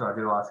one question I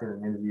do ask in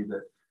an interview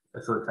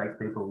that sort of takes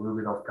people a little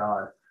bit off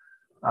guard.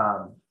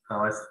 I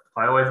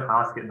always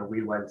ask it in a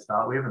weird way to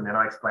start with, and then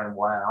I explain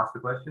why I asked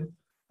the question.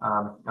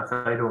 I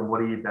say to them,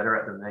 "What are you better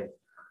at than me?"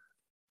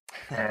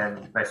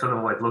 And they sort of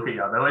always look at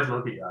you. They always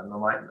look at you, and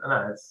I'm like,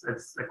 "No,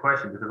 it's a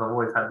question," because I've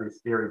always had this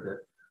theory that,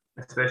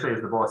 especially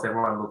as the boss,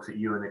 everyone looks at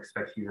you and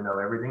expects you to know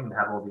everything and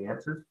have all the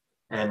answers,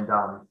 and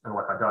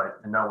like I don't,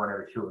 and no one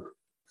ever should.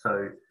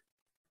 So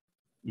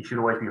you should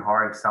always be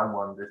hiring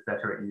someone that's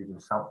better at you than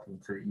something,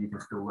 so that you can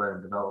still learn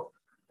and develop.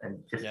 And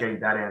just getting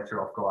that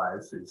answer off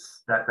guys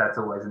that's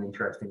always an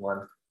interesting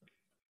one.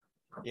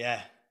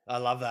 Yeah, I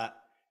love that.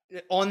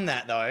 On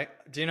that though,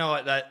 do you know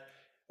what, that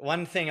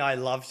one thing I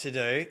love to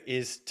do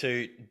is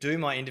to do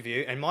my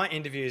interview, and my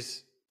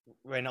interviews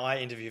when I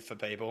interview for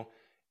people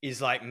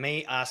is like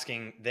me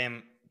asking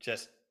them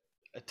just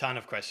a ton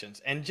of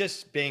questions and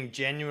just being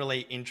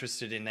genuinely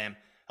interested in them,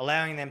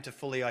 allowing them to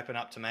fully open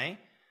up to me.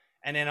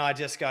 And then I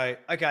just go,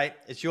 okay,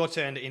 it's your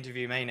turn to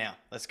interview me now.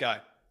 Let's go.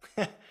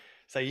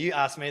 So you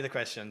ask me the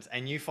questions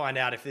and you find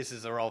out if this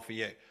is a role for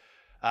you.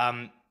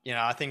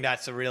 I think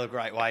that's a real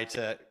great way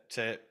to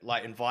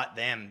like invite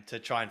them to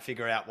try and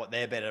figure out what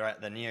they're better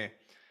at than you.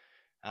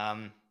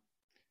 Do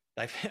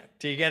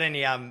you get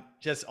any,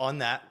 just on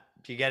that,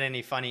 do you get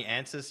any funny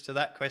answers to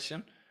that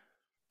question?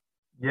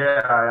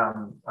 Yeah,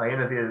 I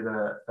interviewed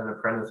an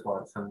apprentice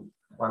once, and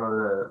one of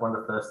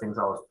the first things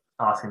I was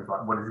asking is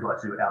like, what does he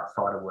like to do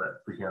outside of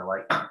work? Because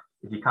like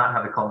if you can't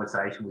have a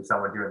conversation with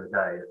someone during the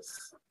day,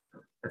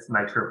 it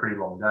makes for a pretty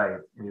long day.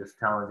 And he was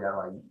telling me about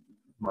like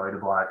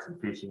motorbikes and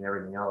fishing and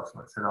everything else.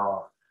 And I said,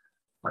 oh,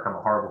 like I'm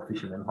a horrible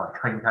fisherman.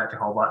 Like I can catch a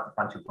whole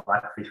bunch of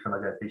blackfish when I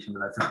go fishing,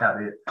 but that's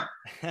about it.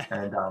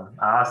 And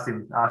I asked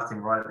him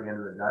right at the end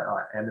of the day,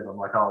 like ended, I'm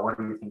like, oh, what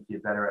do you think you're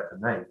better at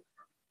than me?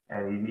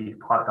 And he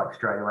piped up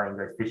straight away and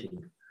goes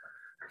fishing.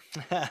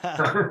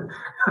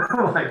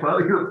 Like,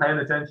 well, you were paying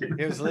attention.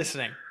 He was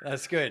listening.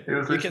 That's good.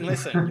 You can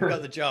listen. You've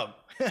got the job.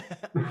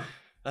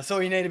 That's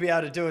all you need to be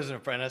able to do as an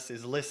apprentice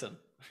is listen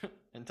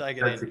and take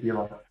it Sense in. of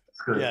humor.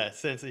 It's good. Yeah,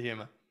 sense of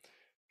humor.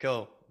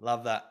 Cool.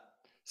 Love that.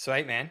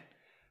 Sweet, man.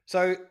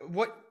 So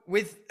what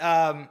with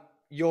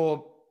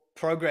your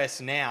progress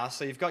now,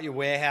 so you've got your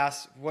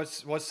warehouse,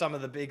 what's some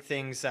of the big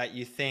things that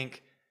you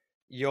think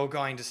you're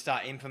going to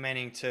start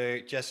implementing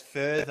to just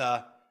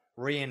further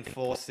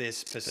reinforce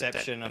this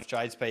perception of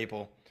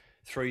tradespeople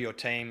through your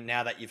team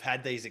now that you've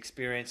had these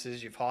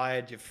experiences, you've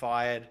hired, you've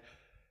fired,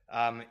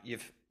 you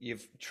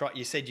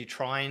said you're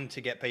trying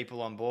to get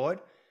people on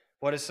board.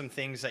 What are some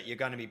things that you're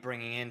going to be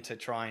bringing in to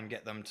try and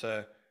get them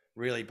to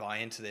really buy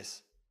into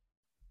this?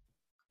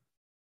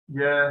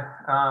 Yeah,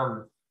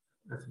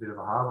 that's a bit of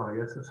a hard one, I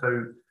guess.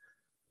 So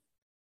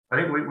I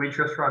think we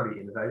just try and be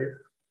innovative.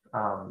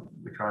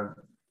 We try and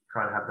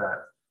have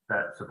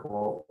that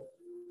support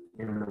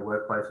in the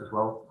workplace as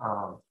well.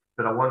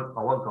 But I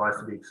want guys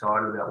to be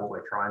excited about what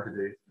we're trying to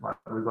do. Like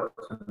we've got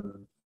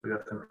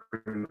some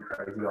pretty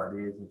crazy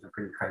ideas and some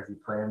pretty crazy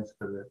plans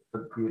for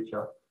the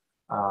future.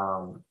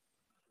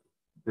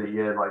 But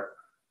yeah, I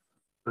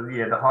don't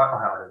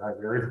know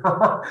really.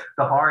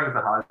 The hiring is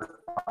the hardest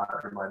part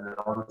at the moment.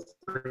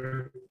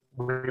 Honestly,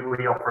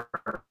 we offer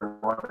a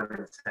lot of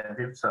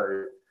incentives, so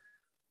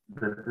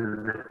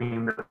the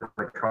thing that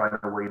we're trying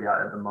to weed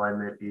out at the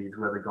moment is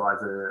whether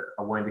guys are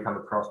willing to come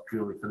across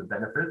purely for the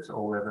benefits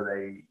or whether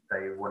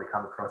they want to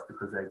come across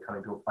because they're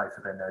coming to a place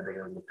that they know they're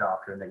going to be looked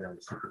after and they're going to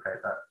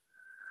reciprocate that.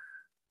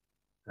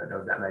 I don't know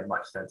if that made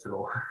much sense at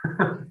all.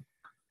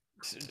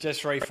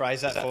 Just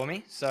rephrase that for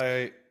me.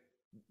 So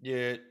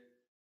you're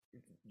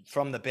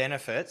from the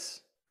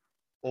benefits,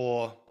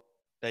 or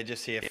they're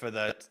just here for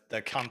the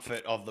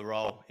comfort of the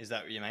role. Is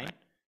that what you mean?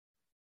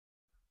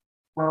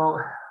 Well,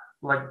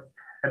 like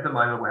at the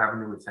moment, we're having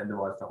to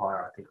incentivize to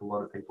hire. I think a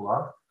lot of people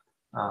are.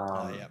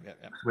 Yeah.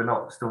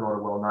 We're still not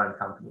a well-known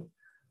company.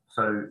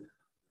 So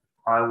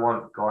I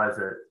want guys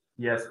that,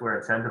 yes, we're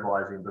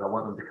incentivizing, but I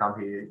want them to come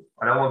here.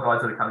 I don't want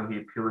guys that are coming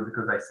here purely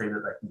because they see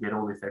that they can get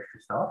all this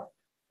extra stuff.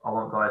 I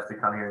want guys to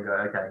come here and go,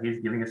 okay,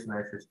 he's giving us some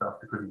extra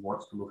stuff because he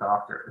wants to look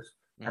after us,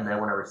 and they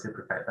want to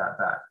reciprocate that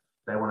back.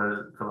 They want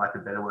to, for lack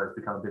of better words,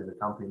 become a bit of a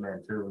company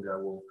man too and go,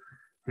 well,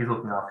 he's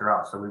looking after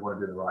us, so we want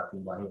to do the right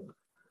thing by him.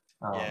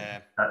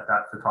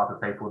 That's the type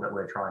of people that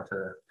we're trying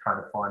to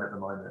find at the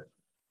moment.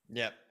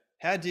 Yep.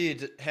 How do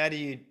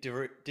you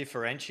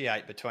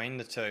differentiate between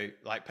the two,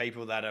 like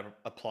people that are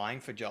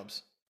applying for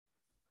jobs?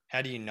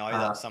 How do you know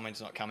that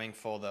someone's not coming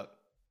for the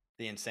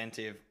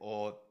incentive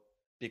or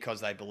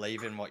because they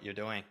believe in what you're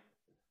doing?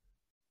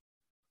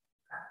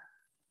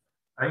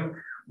 I think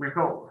we've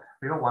got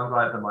one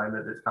guy at the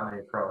moment that's coming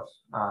across,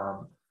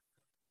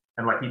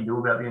 and like he knew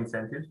about the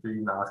incentives, but he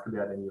didn't ask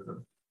about any of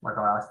them. Like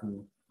I asked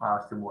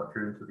him what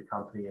drew him to the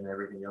company and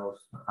everything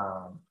else.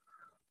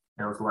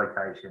 And it was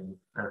location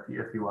and a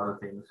few other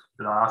things.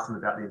 But I asked him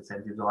about the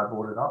incentives. I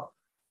brought it up,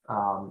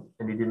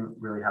 and he didn't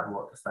really have a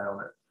lot to say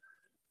on it.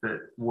 But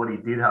what he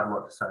did have a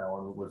lot to say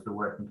on was the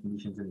working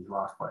conditions in his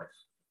last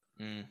place.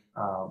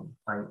 I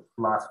think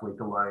last week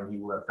alone he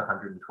worked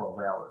 112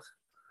 hours,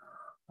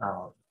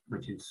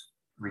 which is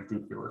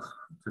ridiculous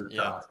to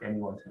ask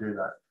anyone to do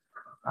that.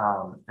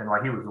 And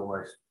like he was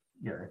almost,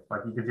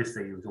 like you could just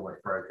see he was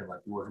almost broken.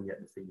 Like he wasn't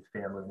getting to see his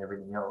family and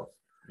everything else.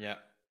 Yeah.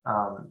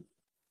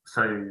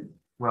 So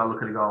when I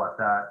look at a guy like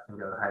that and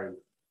go, hey,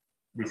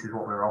 this is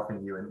what we're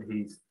offering you, and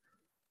he's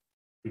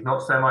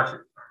not so much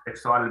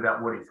excited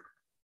about what he's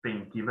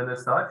being given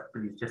as such,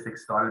 but he's just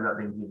excited about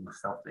being given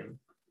something.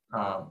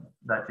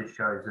 That just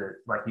shows that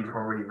like he's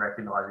already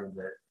recognizing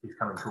that he's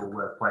coming to a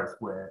workplace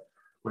where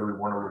we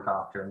want to look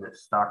after and that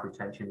staff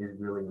retention is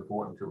really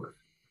important to us.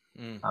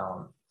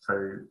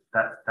 So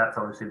that's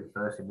obviously the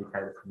first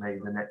indicator for me.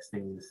 The next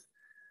thing is,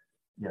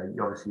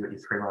 you obviously got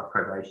your 3-month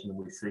probation, and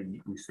we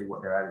see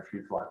what their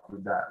attitude's like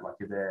with that. Like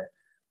if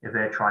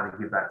they're trying to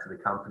give back to the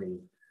company,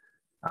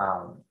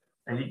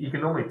 and you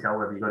can normally tell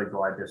whether you got a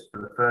guy just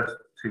for the first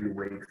 2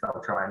 weeks,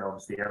 they'll try and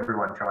obviously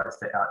everyone tries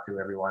to outdo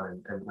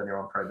everyone and when they're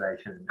on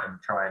probation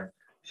and try and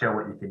show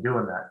what you can do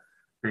in that.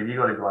 But if you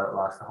got a guy that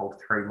lasts the whole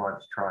 3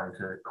 months trying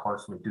to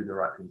constantly do the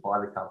right thing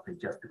by the company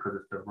just because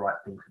it's the right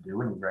thing to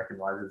do, and he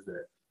recognizes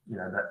that,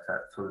 that's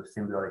that sort of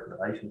symbiotic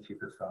relationship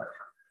as such,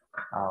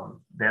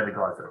 they're the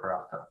guys that we're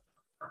after.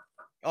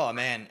 Oh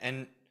man,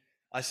 and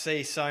I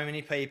see so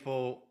many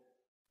people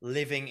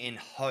living in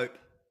hope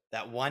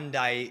that one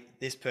day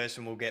this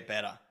person will get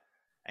better.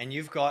 And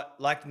you've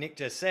got, like Nick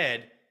just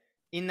said,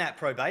 in that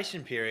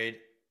probation period,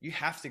 you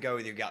have to go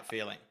with your gut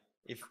feeling.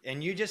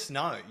 And you just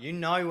know,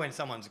 when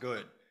someone's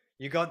good.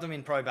 You got them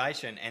in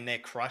probation and they're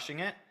crushing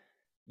it,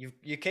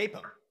 you keep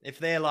them. If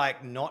they're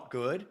like not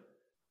good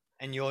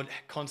and you're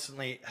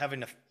constantly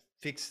having to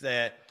fix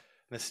their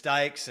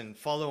mistakes and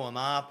follow them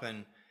up,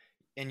 and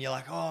you're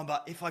like, oh,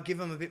 but if I give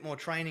them a bit more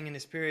training in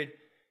this period,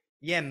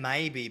 yeah,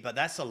 maybe, but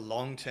that's a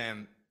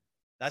long-term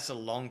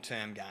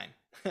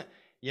game.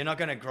 You're not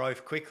going to grow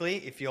quickly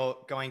if you're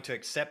going to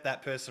accept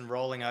that person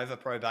rolling over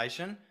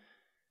probation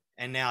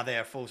and now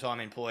they're a full-time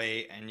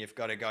employee and you've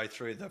got to go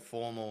through the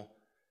formal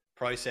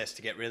process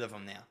to get rid of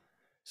them now.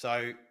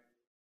 So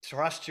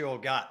trust your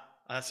gut.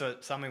 That's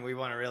something we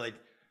want to really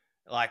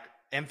like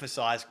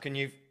emphasize. Can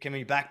you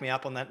back me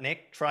up on that,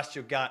 Nick? Trust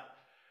your gut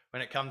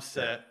when it comes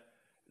to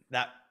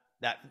that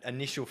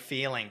initial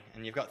feeling,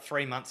 and you've got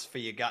 3 months for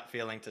your gut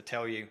feeling to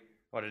tell you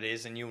what it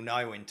is, and you'll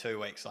know in 2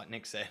 weeks, like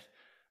Nick said,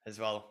 as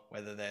well,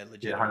 whether they're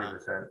legit.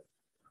 100%.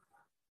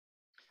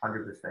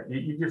 100%.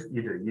 You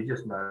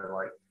just know,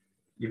 like,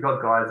 you've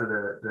got guys that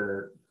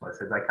are, like I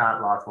said, they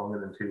can't last longer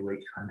than 2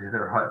 weeks trying to do the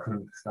right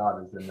thing for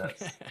starters, and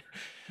that's,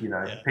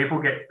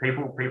 people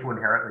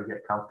inherently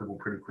get comfortable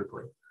pretty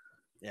quickly.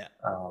 Yeah.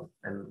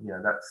 And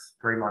that's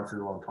 3 months is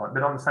a long time.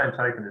 But on the same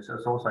token, it's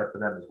also for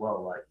them as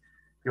well. Like,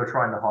 if you're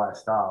trying to hire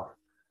staff,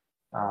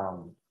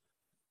 and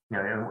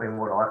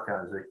what I've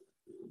found is that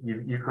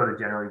you've got to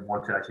generally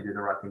want to actually do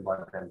the right thing by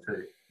them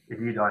too. If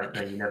you don't,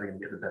 then you're never going to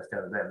get the best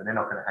out of them, and they're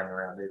not going to hang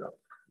around either.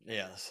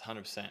 Yeah, that's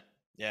 100%.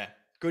 Yeah,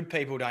 good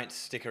people don't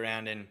stick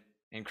around in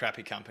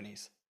crappy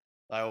companies.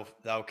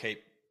 They'll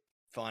keep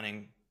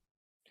finding,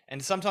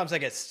 and sometimes they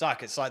get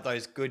stuck. It's like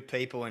those good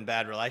people in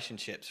bad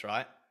relationships,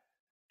 right?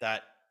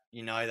 That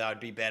they would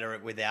be better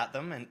without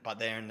them, but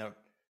they're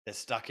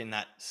stuck in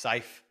that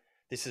safe.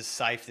 This is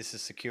safe. This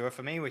is secure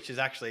for me, which is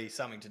actually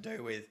something to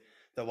do with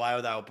the way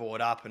they were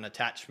brought up and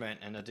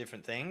attachment and the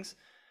different things.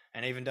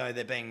 And even though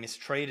they're being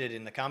mistreated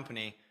in the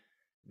company,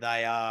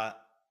 they are,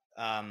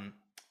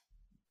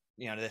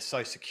 they're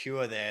so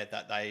secure there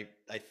that they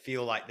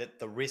feel like that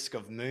the risk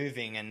of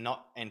moving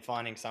and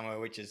finding somewhere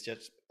which is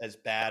just as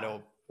bad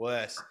or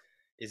worse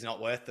is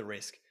not worth the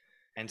risk.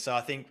 And so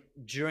I think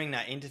during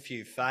that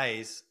interview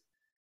phase,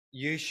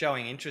 you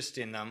showing interest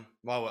in them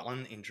while we're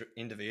on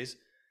interviews,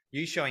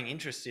 you showing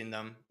interest in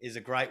them is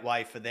a great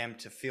way for them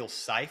to feel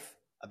safe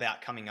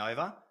about coming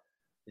over.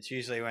 It's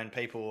usually when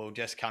people will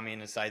just come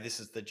in and say, this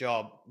is the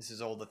job, this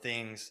is all the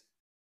things,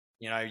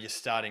 you're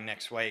starting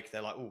next week.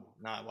 They're like, oh,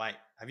 no, wait.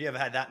 Have you ever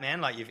had that,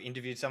 man? Like, you've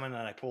interviewed someone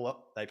and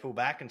they pull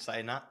back and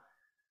say, no,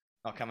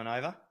 not coming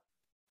over?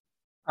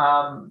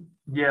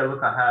 Yeah,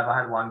 look, I have.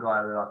 I had one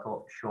guy that I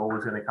thought sure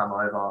was going to come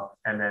over,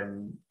 and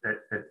then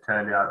it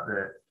turned out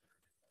that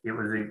it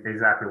was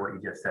exactly what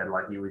you just said.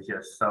 Like, he was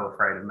just so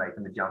afraid of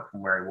making the jump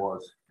from where he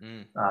was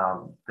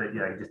that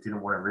he just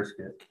didn't want to risk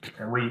it.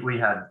 And we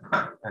had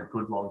a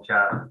good long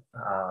chat.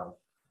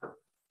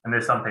 And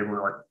there's some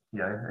people like,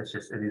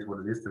 it is what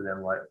it is to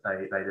them. Like,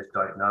 they just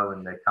don't know,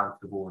 and they're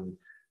comfortable, and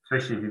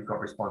especially if you've got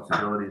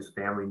responsibilities,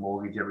 family,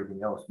 mortgage,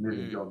 everything else,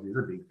 moving jobs is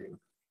a big thing.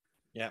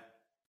 Yeah.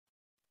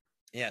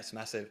 Yeah, it's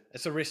massive.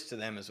 It's a risk to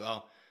them as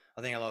well.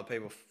 I think a lot of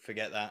people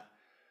forget that.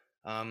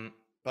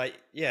 But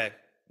yeah,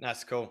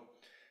 that's cool.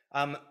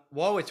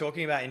 While we're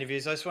talking about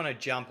interviews, I just want to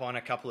jump on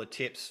a couple of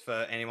tips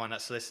for anyone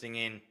that's listening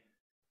in,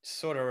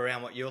 sort of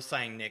around what you're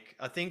saying, Nick.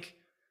 I think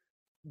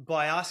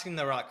by asking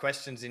the right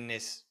questions in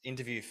this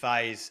interview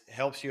phase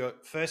helps you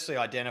firstly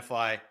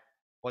identify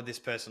what this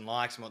person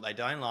likes and what they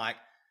don't like.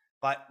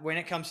 But when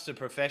it comes to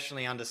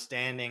professionally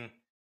understanding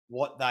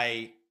what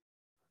they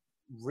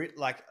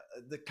like,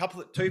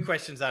 two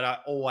questions that I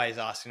always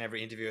ask in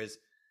every interview is,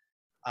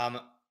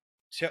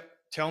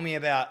 tell me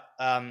about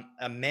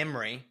a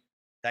memory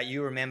that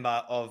you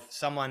remember of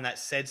someone that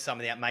said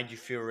something that made you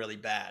feel really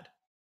bad.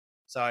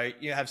 So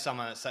you have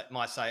someone that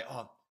might say,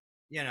 oh,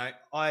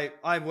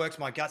 I worked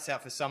my guts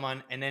out for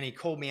someone and then he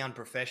called me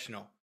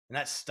unprofessional. And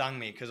that stung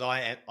me because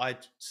I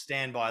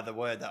stand by the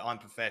word that I'm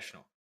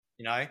professional,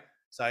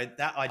 So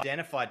that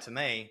identified to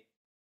me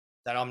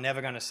that I'm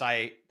never going to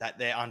say that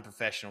they're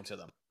unprofessional to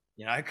them,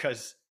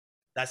 because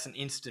that's an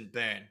instant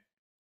burn.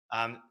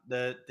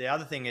 The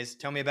other thing is,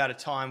 tell me about a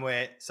time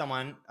where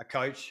someone, a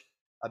coach,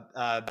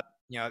 a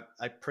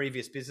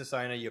previous business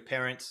owner, your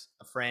parents,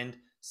 a friend,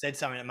 said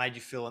something that made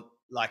you feel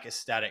like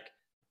ecstatic,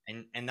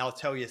 and they'll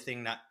tell you a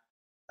thing that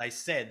they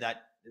said,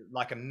 that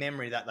like a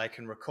memory that they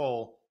can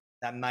recall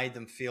that made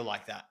them feel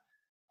like that.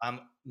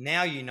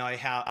 Now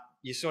how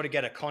you sort of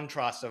get a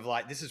contrast of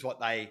like, this is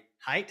what they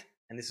hate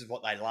and this is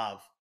what they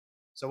love.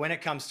 So when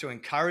it comes to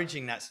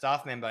encouraging that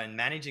staff member and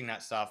managing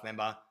that staff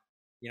member,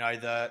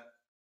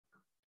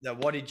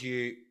 what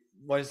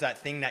is that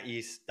thing that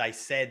they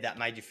said that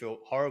made you feel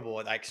horrible,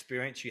 or that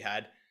experience you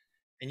had,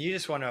 and you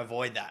just want to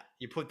avoid that.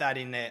 You put that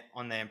in there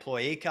on the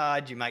employee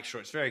card. You make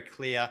sure it's very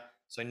clear,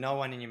 so no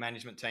one in your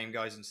management team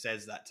goes and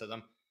says that to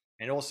them.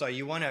 And also,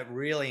 you want to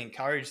really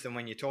encourage them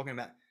when you're talking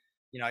about,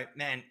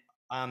 man,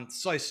 I'm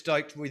so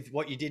stoked with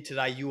what you did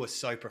today. You were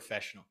so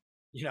professional.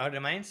 You know what I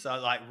mean? So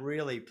like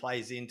really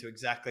plays into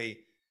exactly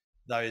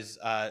those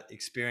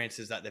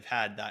experiences that they've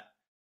had that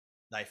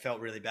they felt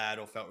really bad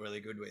or felt really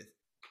good with.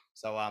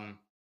 So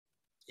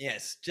yeah,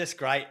 it's just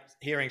great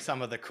hearing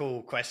some of the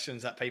cool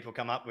questions that people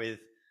come up with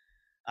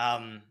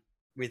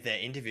their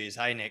interviews.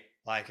 Hey Nick,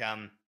 like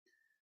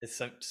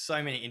there's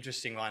so many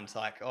interesting ones,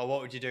 like, oh,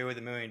 what would you do with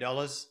 $1 million?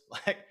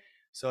 Like,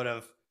 sort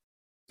of,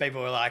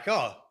 people were like,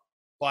 oh,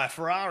 buy a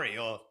Ferrari,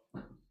 or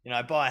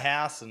buy a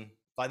house. And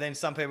but then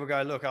some people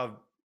go, look, I'd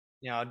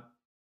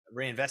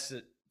reinvest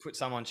it, put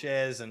some on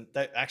shares, and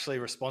they're actually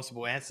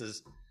responsible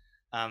answers.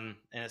 And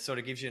it sort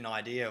of gives you an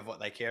idea of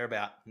what they care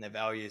about and their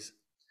values.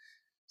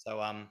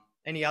 So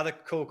any other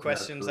cool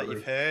questions that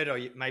you've heard, or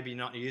maybe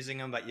not using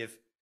them, but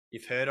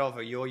you've heard of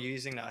or you're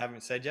using that I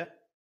haven't said yet?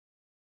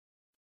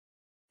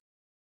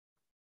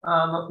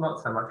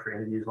 Not so much for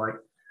interviews. Like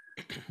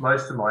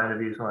most of my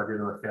interviews when I do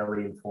them are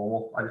fairly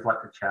informal. I just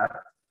like to chat.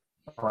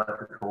 I like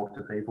to talk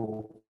to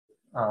people.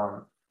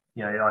 I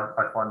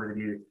find that if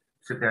you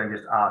sit there and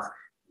just ask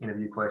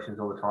interview questions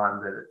all the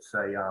time, that it's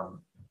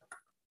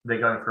they're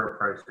going through a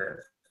process.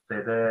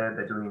 They're there,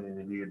 they're doing an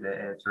interview,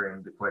 they're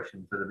answering the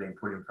questions that are being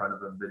put in front of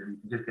them. But if you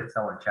can just get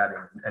someone chatting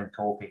and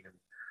talking, and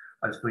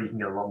I just feel you can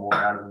get a lot more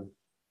out of them.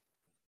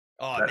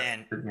 Oh,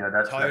 man,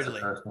 that's a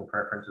personal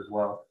preference as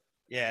well.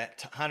 Yeah,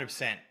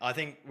 100%. I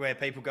think where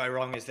people go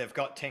wrong is they've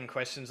got 10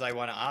 questions they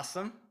want to ask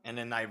them, and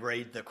then they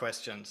read the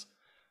questions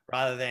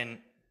rather than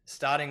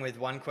starting with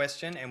one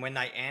question, and when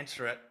they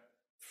answer it,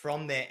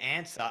 from their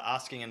answer,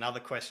 asking another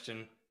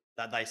question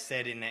that they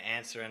said in their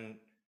answer, and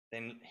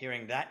then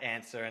hearing that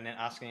answer, and then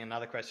asking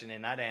another question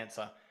in that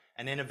answer,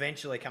 and then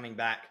eventually coming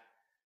back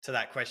to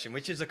that question,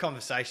 which is a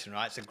conversation,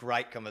 right? It's a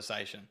great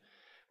conversation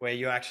where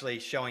you're actually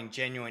showing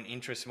genuine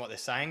interest in what they're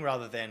saying,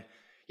 rather than,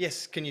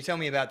 yes, can you tell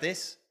me about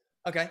this?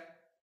 Okay,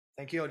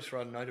 thank you. I'll just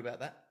write a note about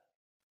that.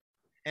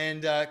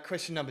 And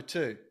question number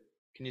 2,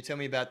 can you tell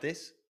me about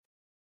this?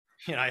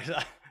 Oh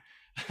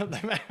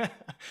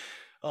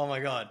my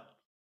God.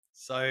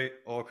 So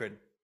awkward.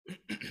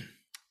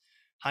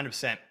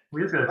 100%.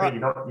 We just got to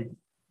think,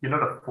 you're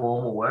not a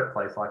formal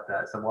workplace like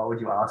that. So why would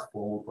you ask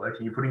formal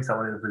questions? You're putting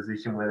someone in a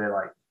position where they're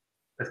like,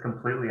 it's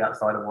completely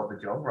outside of what the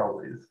job role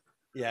is.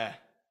 Yeah.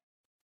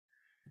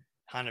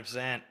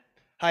 100%.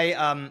 Hey,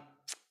 I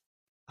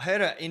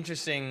heard an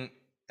interesting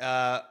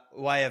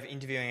way of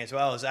interviewing as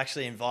well is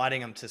actually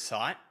inviting them to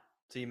site.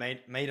 So you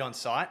meet on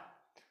site,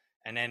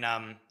 and then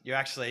you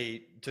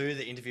actually do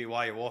the interview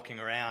while you're walking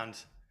around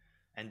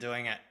and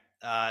doing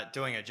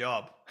a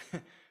job,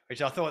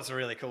 which I thought was a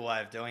really cool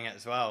way of doing it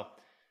as well.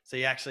 So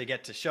you actually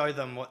get to show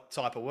them what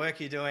type of work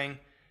you're doing.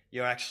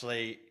 You're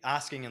actually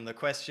asking them the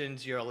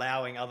questions. You're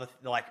allowing other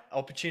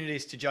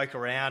opportunities to joke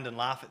around and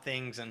laugh at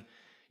things, and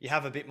you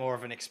have a bit more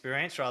of an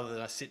experience rather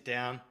than a sit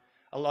down.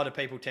 A lot of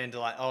people tend to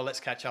let's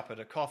catch up at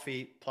a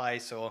coffee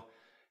place or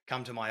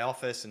come to my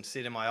office and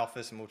sit in my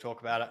office and we'll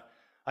talk about it.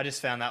 I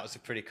just found that was a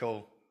pretty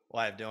cool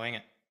way of doing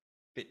it.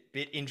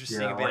 Bit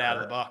interesting, a bit out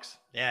of the box.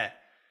 Yeah.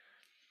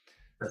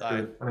 That's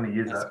good. I'm going to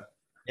use that.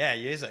 Yeah,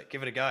 use it.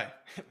 Give it a go.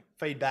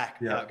 Feedback,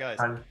 how it goes.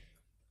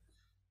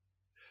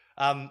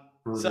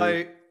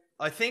 So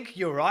I think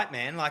you're right,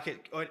 man. Like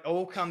it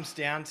all comes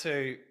down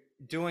to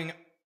doing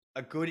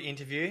a good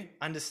interview,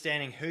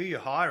 understanding who you're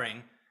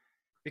hiring,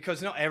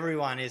 because not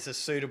everyone is a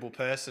suitable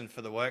person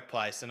for the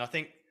workplace. And I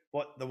think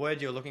what the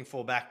word you're looking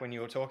for back when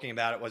you were talking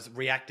about it was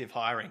reactive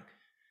hiring.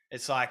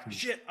 It's like,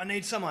 shit, I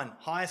need someone,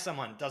 hire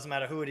someone. Doesn't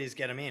matter who it is,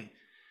 get them in.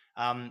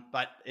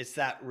 But it's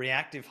that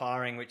reactive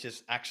hiring which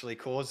actually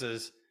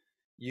causes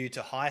you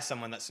to hire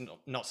someone that's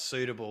not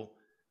suitable,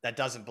 that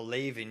doesn't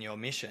believe in your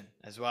mission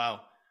as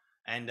well,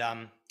 and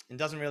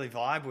doesn't really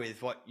vibe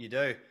with what you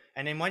do.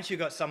 And then once you've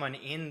got someone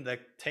in the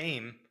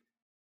team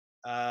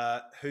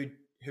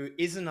who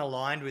isn't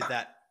aligned with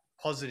that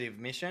positive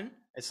mission,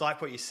 it's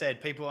like what you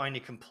said, people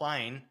only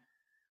complain.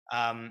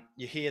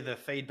 You hear the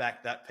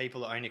feedback that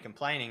people are only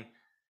complaining.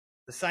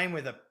 The same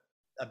with a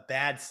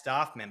bad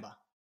staff member.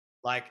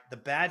 Like the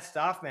bad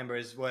staff member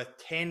is worth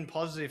 10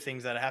 positive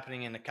things that are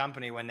happening in the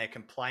company when they're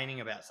complaining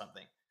about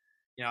something.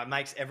 It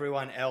makes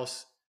everyone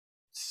else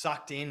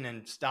sucked in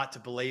and start to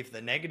believe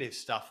the negative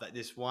stuff that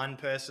this one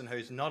person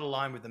who's not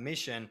aligned with the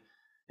mission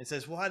and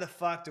says, why the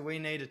fuck do we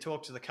need to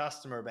talk to the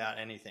customer about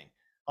anything?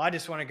 I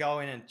just want to go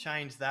in and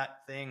change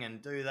that thing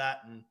and do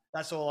that. And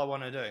that's all I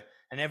want to do.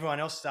 And everyone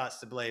else starts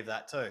to believe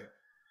that too,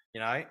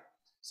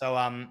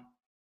 So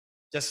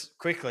just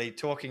quickly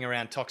talking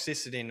around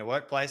toxicity in the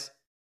workplace.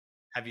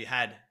 Have you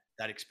had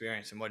that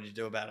experience and what did you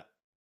do about it?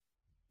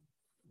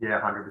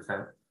 Yeah,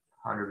 100%.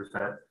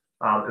 100%.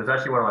 It was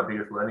actually one of my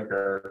biggest learning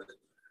curves.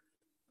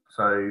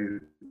 So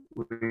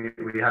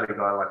we had a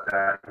guy like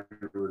that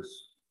who was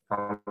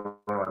one of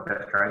my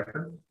best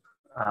tradesmen.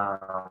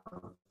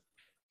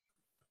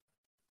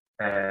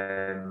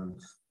 And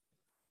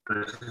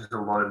there's just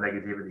a lot of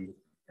negativity.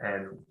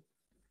 And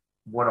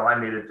what I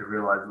needed to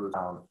realize was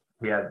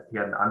he had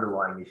an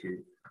underlying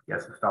issue. He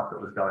had some stuff that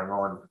was going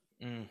on,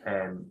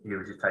 and he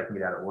was just taking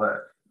it out at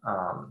work.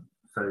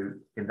 So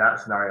in that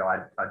scenario,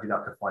 I did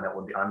have to find out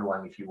what the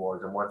underlying issue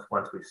was, and once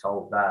we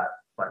solved that,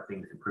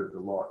 things improved a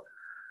lot.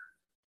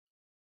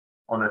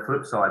 on the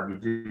flip side, you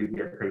do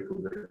get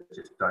people that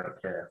just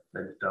don't care.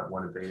 They just don't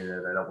want to be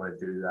there. They don't want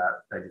to do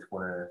that. They just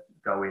want to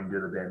go in, do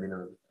the bare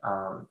minimum.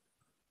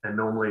 And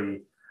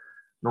normally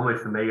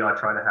for me, I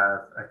try to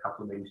have a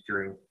couple of meetings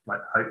during, like,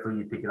 hopefully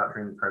you pick it up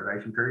during the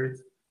probation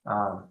periods.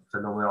 So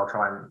normally I'll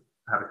try and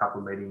have a couple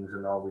of meetings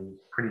and I'll be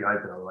pretty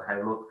open. I'm like,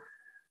 hey, look,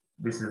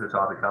 this is the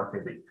type of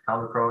company that you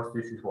come across.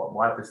 This is what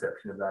my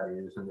perception of that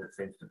is. And it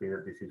seems to be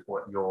that this is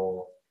what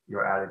your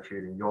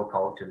attitude and your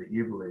culture that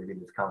you believe in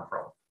has come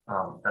from.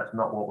 That's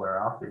not what we're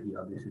after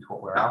here. This is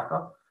what we're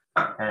after.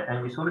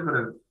 And you sort of got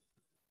to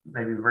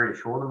maybe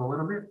reassure them a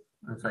little bit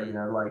and say, you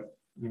know, like,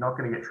 you're not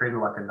going to get treated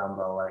like a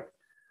number. Like,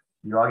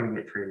 you are going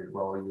to get treated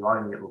well. You are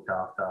going to get looked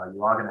after.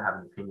 You are going to have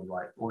an opinion,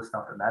 like all the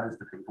stuff that matters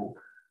to people.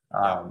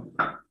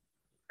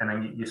 And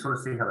then you sort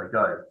of see how they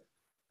go.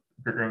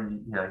 But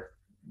then, you know,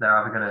 they're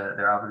either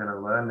going to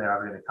learn, they're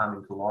either going to come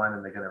into line,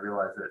 and they're going to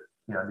realize that,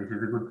 you know, this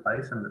is a good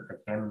place and that they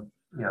can,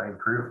 you know,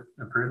 improve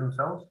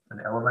themselves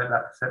and elevate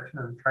that perception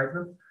as a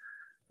tradesman.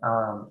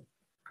 Or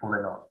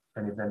they're not.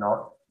 And if they're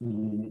not, you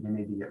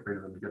need to get rid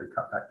of them. You've got to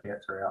cut that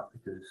cancer out,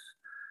 because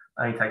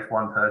it only takes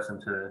one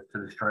person to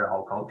destroy a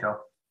whole culture.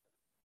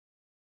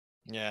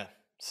 Yeah,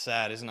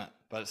 sad, isn't it?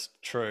 But it's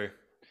true.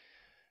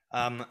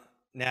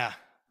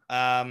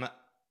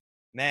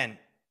 Man,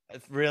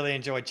 I've really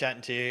enjoyed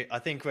chatting to you. I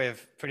think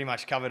we've pretty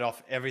much covered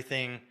off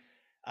everything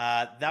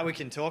that we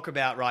can talk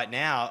about right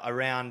now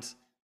around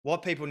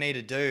what people need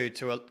to do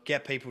to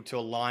get people to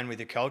align with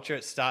your culture.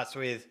 It starts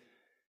with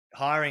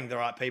hiring the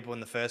right people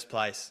in the first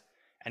place.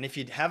 And if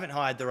you haven't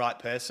hired the right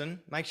person,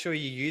 make sure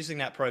you're using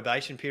that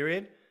probation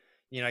period.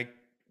 You know,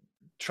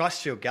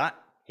 trust your gut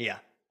here.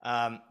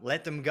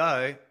 Let them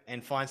go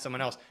and find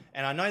someone else.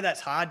 And I know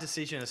that's a hard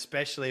decision,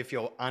 especially if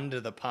you're under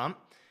the pump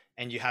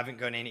and you haven't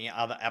got any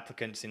other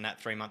applicants in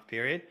that 3-month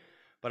period.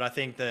 But I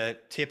think the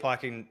tip I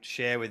can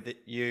share with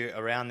you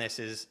around this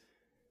is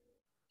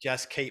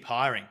just keep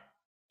hiring.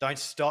 Don't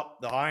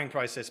stop the hiring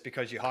process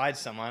because you hired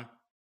someone.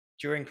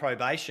 During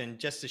probation,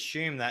 just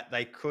assume that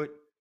they could,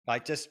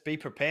 like, just be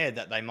prepared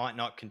that they might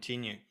not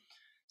continue.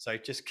 So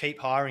just keep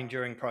hiring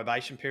during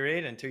probation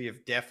period until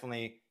you've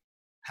definitely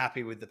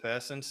happy with the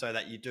person, so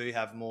that you do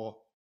have more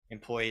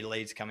employee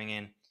leads coming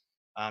in.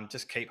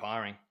 Just keep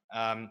hiring.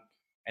 And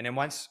then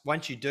once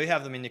you do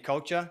have them in your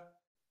culture,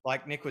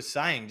 like Nick was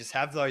saying, just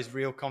have those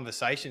real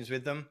conversations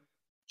with them,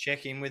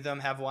 check in with them,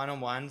 have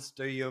one-on-ones,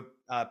 do your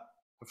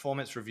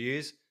performance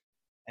reviews,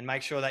 and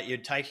make sure that you're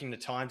taking the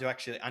time to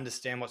actually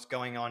understand what's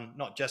going on,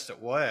 not just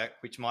at work,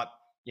 which might,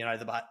 you know,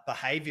 the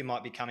behavior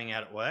might be coming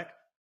out at work,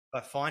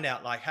 but find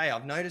out, like, hey,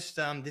 I've noticed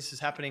this is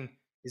happening.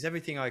 Is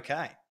everything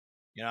okay?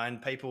 You know,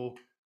 and people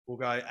will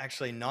go,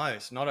 actually, no,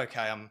 it's not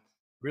okay. I'm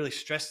really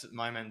stressed at the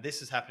moment.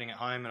 This is happening at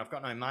home and I've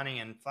got no money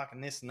and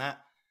fucking this and that.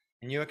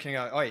 And you can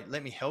go, oh,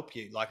 let me help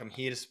you. Like, I'm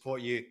here to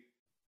support you.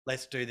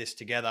 Let's do this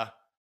together.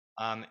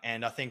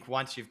 And I think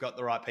once you've got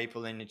the right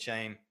people in your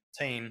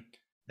team,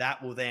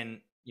 that will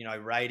then, you know,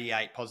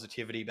 radiate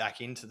positivity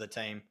back into the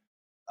team,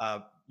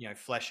 you know,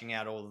 fleshing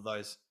out all of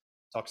those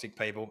toxic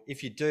people.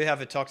 If you do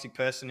have a toxic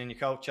person in your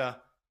culture,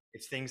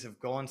 if things have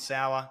gone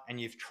sour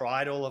and you've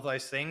tried all of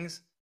those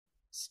things,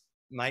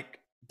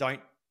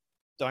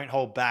 don't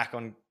hold back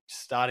on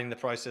starting the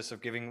process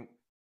of giving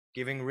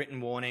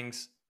written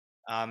warnings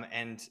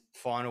and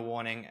final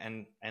warning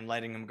and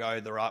letting them go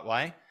the right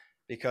way,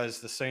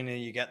 because the sooner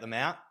you get them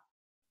out,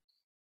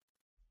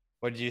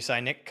 what did you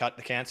say, Nick? Cut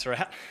the cancer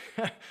out.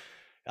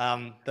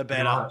 The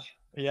better.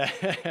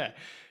 Yeah.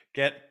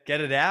 Get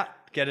it out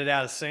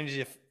as soon as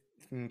you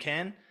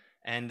can,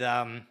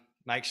 and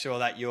make sure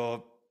that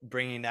you're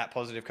bringing that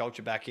positive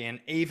culture back in,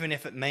 even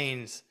if it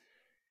means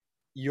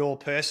you're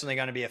personally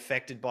going to be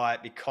affected by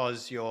it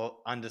because you're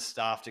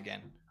understaffed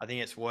again. I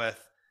think it's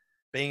worth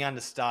being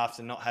understaffed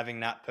and not having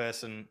that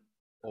person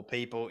or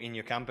people in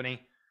your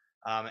company,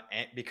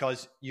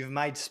 because you've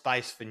made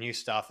space for new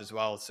staff as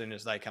well as soon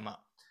as they come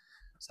up.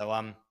 So,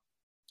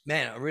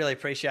 man, I really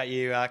appreciate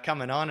you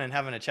coming on and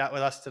having a chat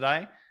with us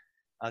today.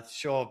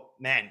 Sure,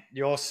 man,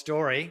 your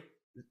story,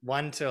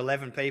 1 to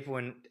 11 people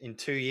in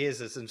 2 years,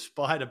 has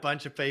inspired a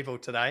bunch of people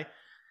today.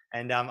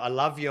 And I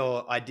love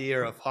your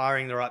idea of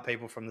hiring the right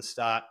people from the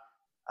start,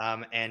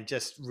 and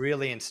just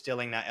really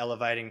instilling that,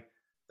 elevating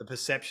the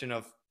perception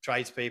of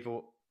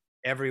tradespeople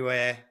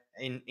everywhere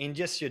in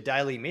just your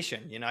daily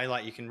mission. You know,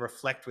 like, you can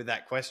reflect with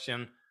that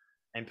question,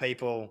 and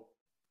people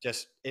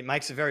just, it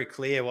makes it very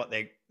clear what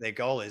their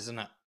goal is, isn't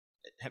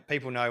it?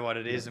 People know what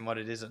it is and what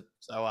it isn't.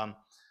 So,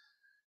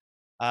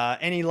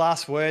 any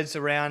last words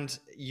around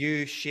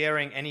you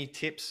sharing any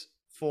tips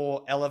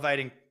for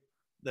elevating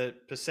the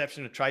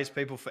perception of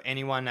tradespeople for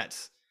anyone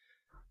that's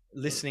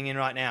listening in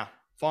right now?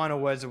 Final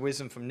words of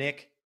wisdom from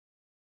Nick.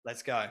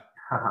 Let's go.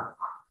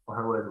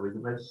 Final words of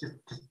wisdom. Let's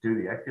just do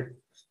the extra.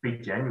 Just be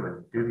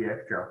genuine. Do the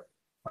extra.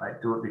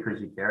 Like, do it because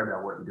you care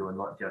about what you're doing,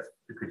 not just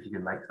because you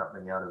can make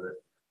something out of it.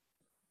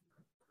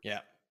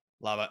 Yeah,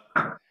 love it.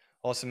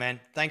 Awesome, man.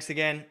 Thanks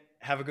again.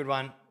 Have a good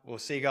one. We'll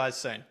see you guys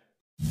soon.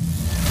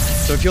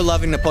 So if you're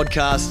loving the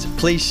podcast,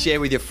 please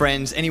share with your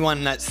friends.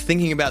 Anyone that's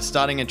thinking about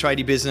starting a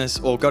tradie business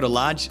or got a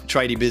large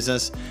tradie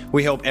business,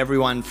 we help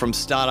everyone from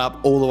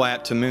startup all the way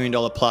up to $1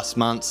 million plus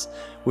months.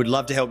 We'd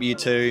love to help you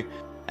too.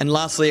 And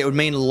lastly, it would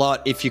mean a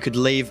lot if you could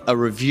leave a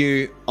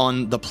review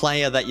on the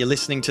player that you're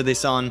listening to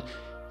this on.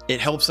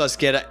 It helps us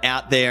get it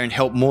out there and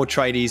help more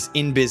tradies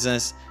in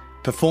business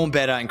perform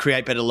better and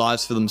create better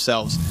lives for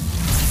themselves.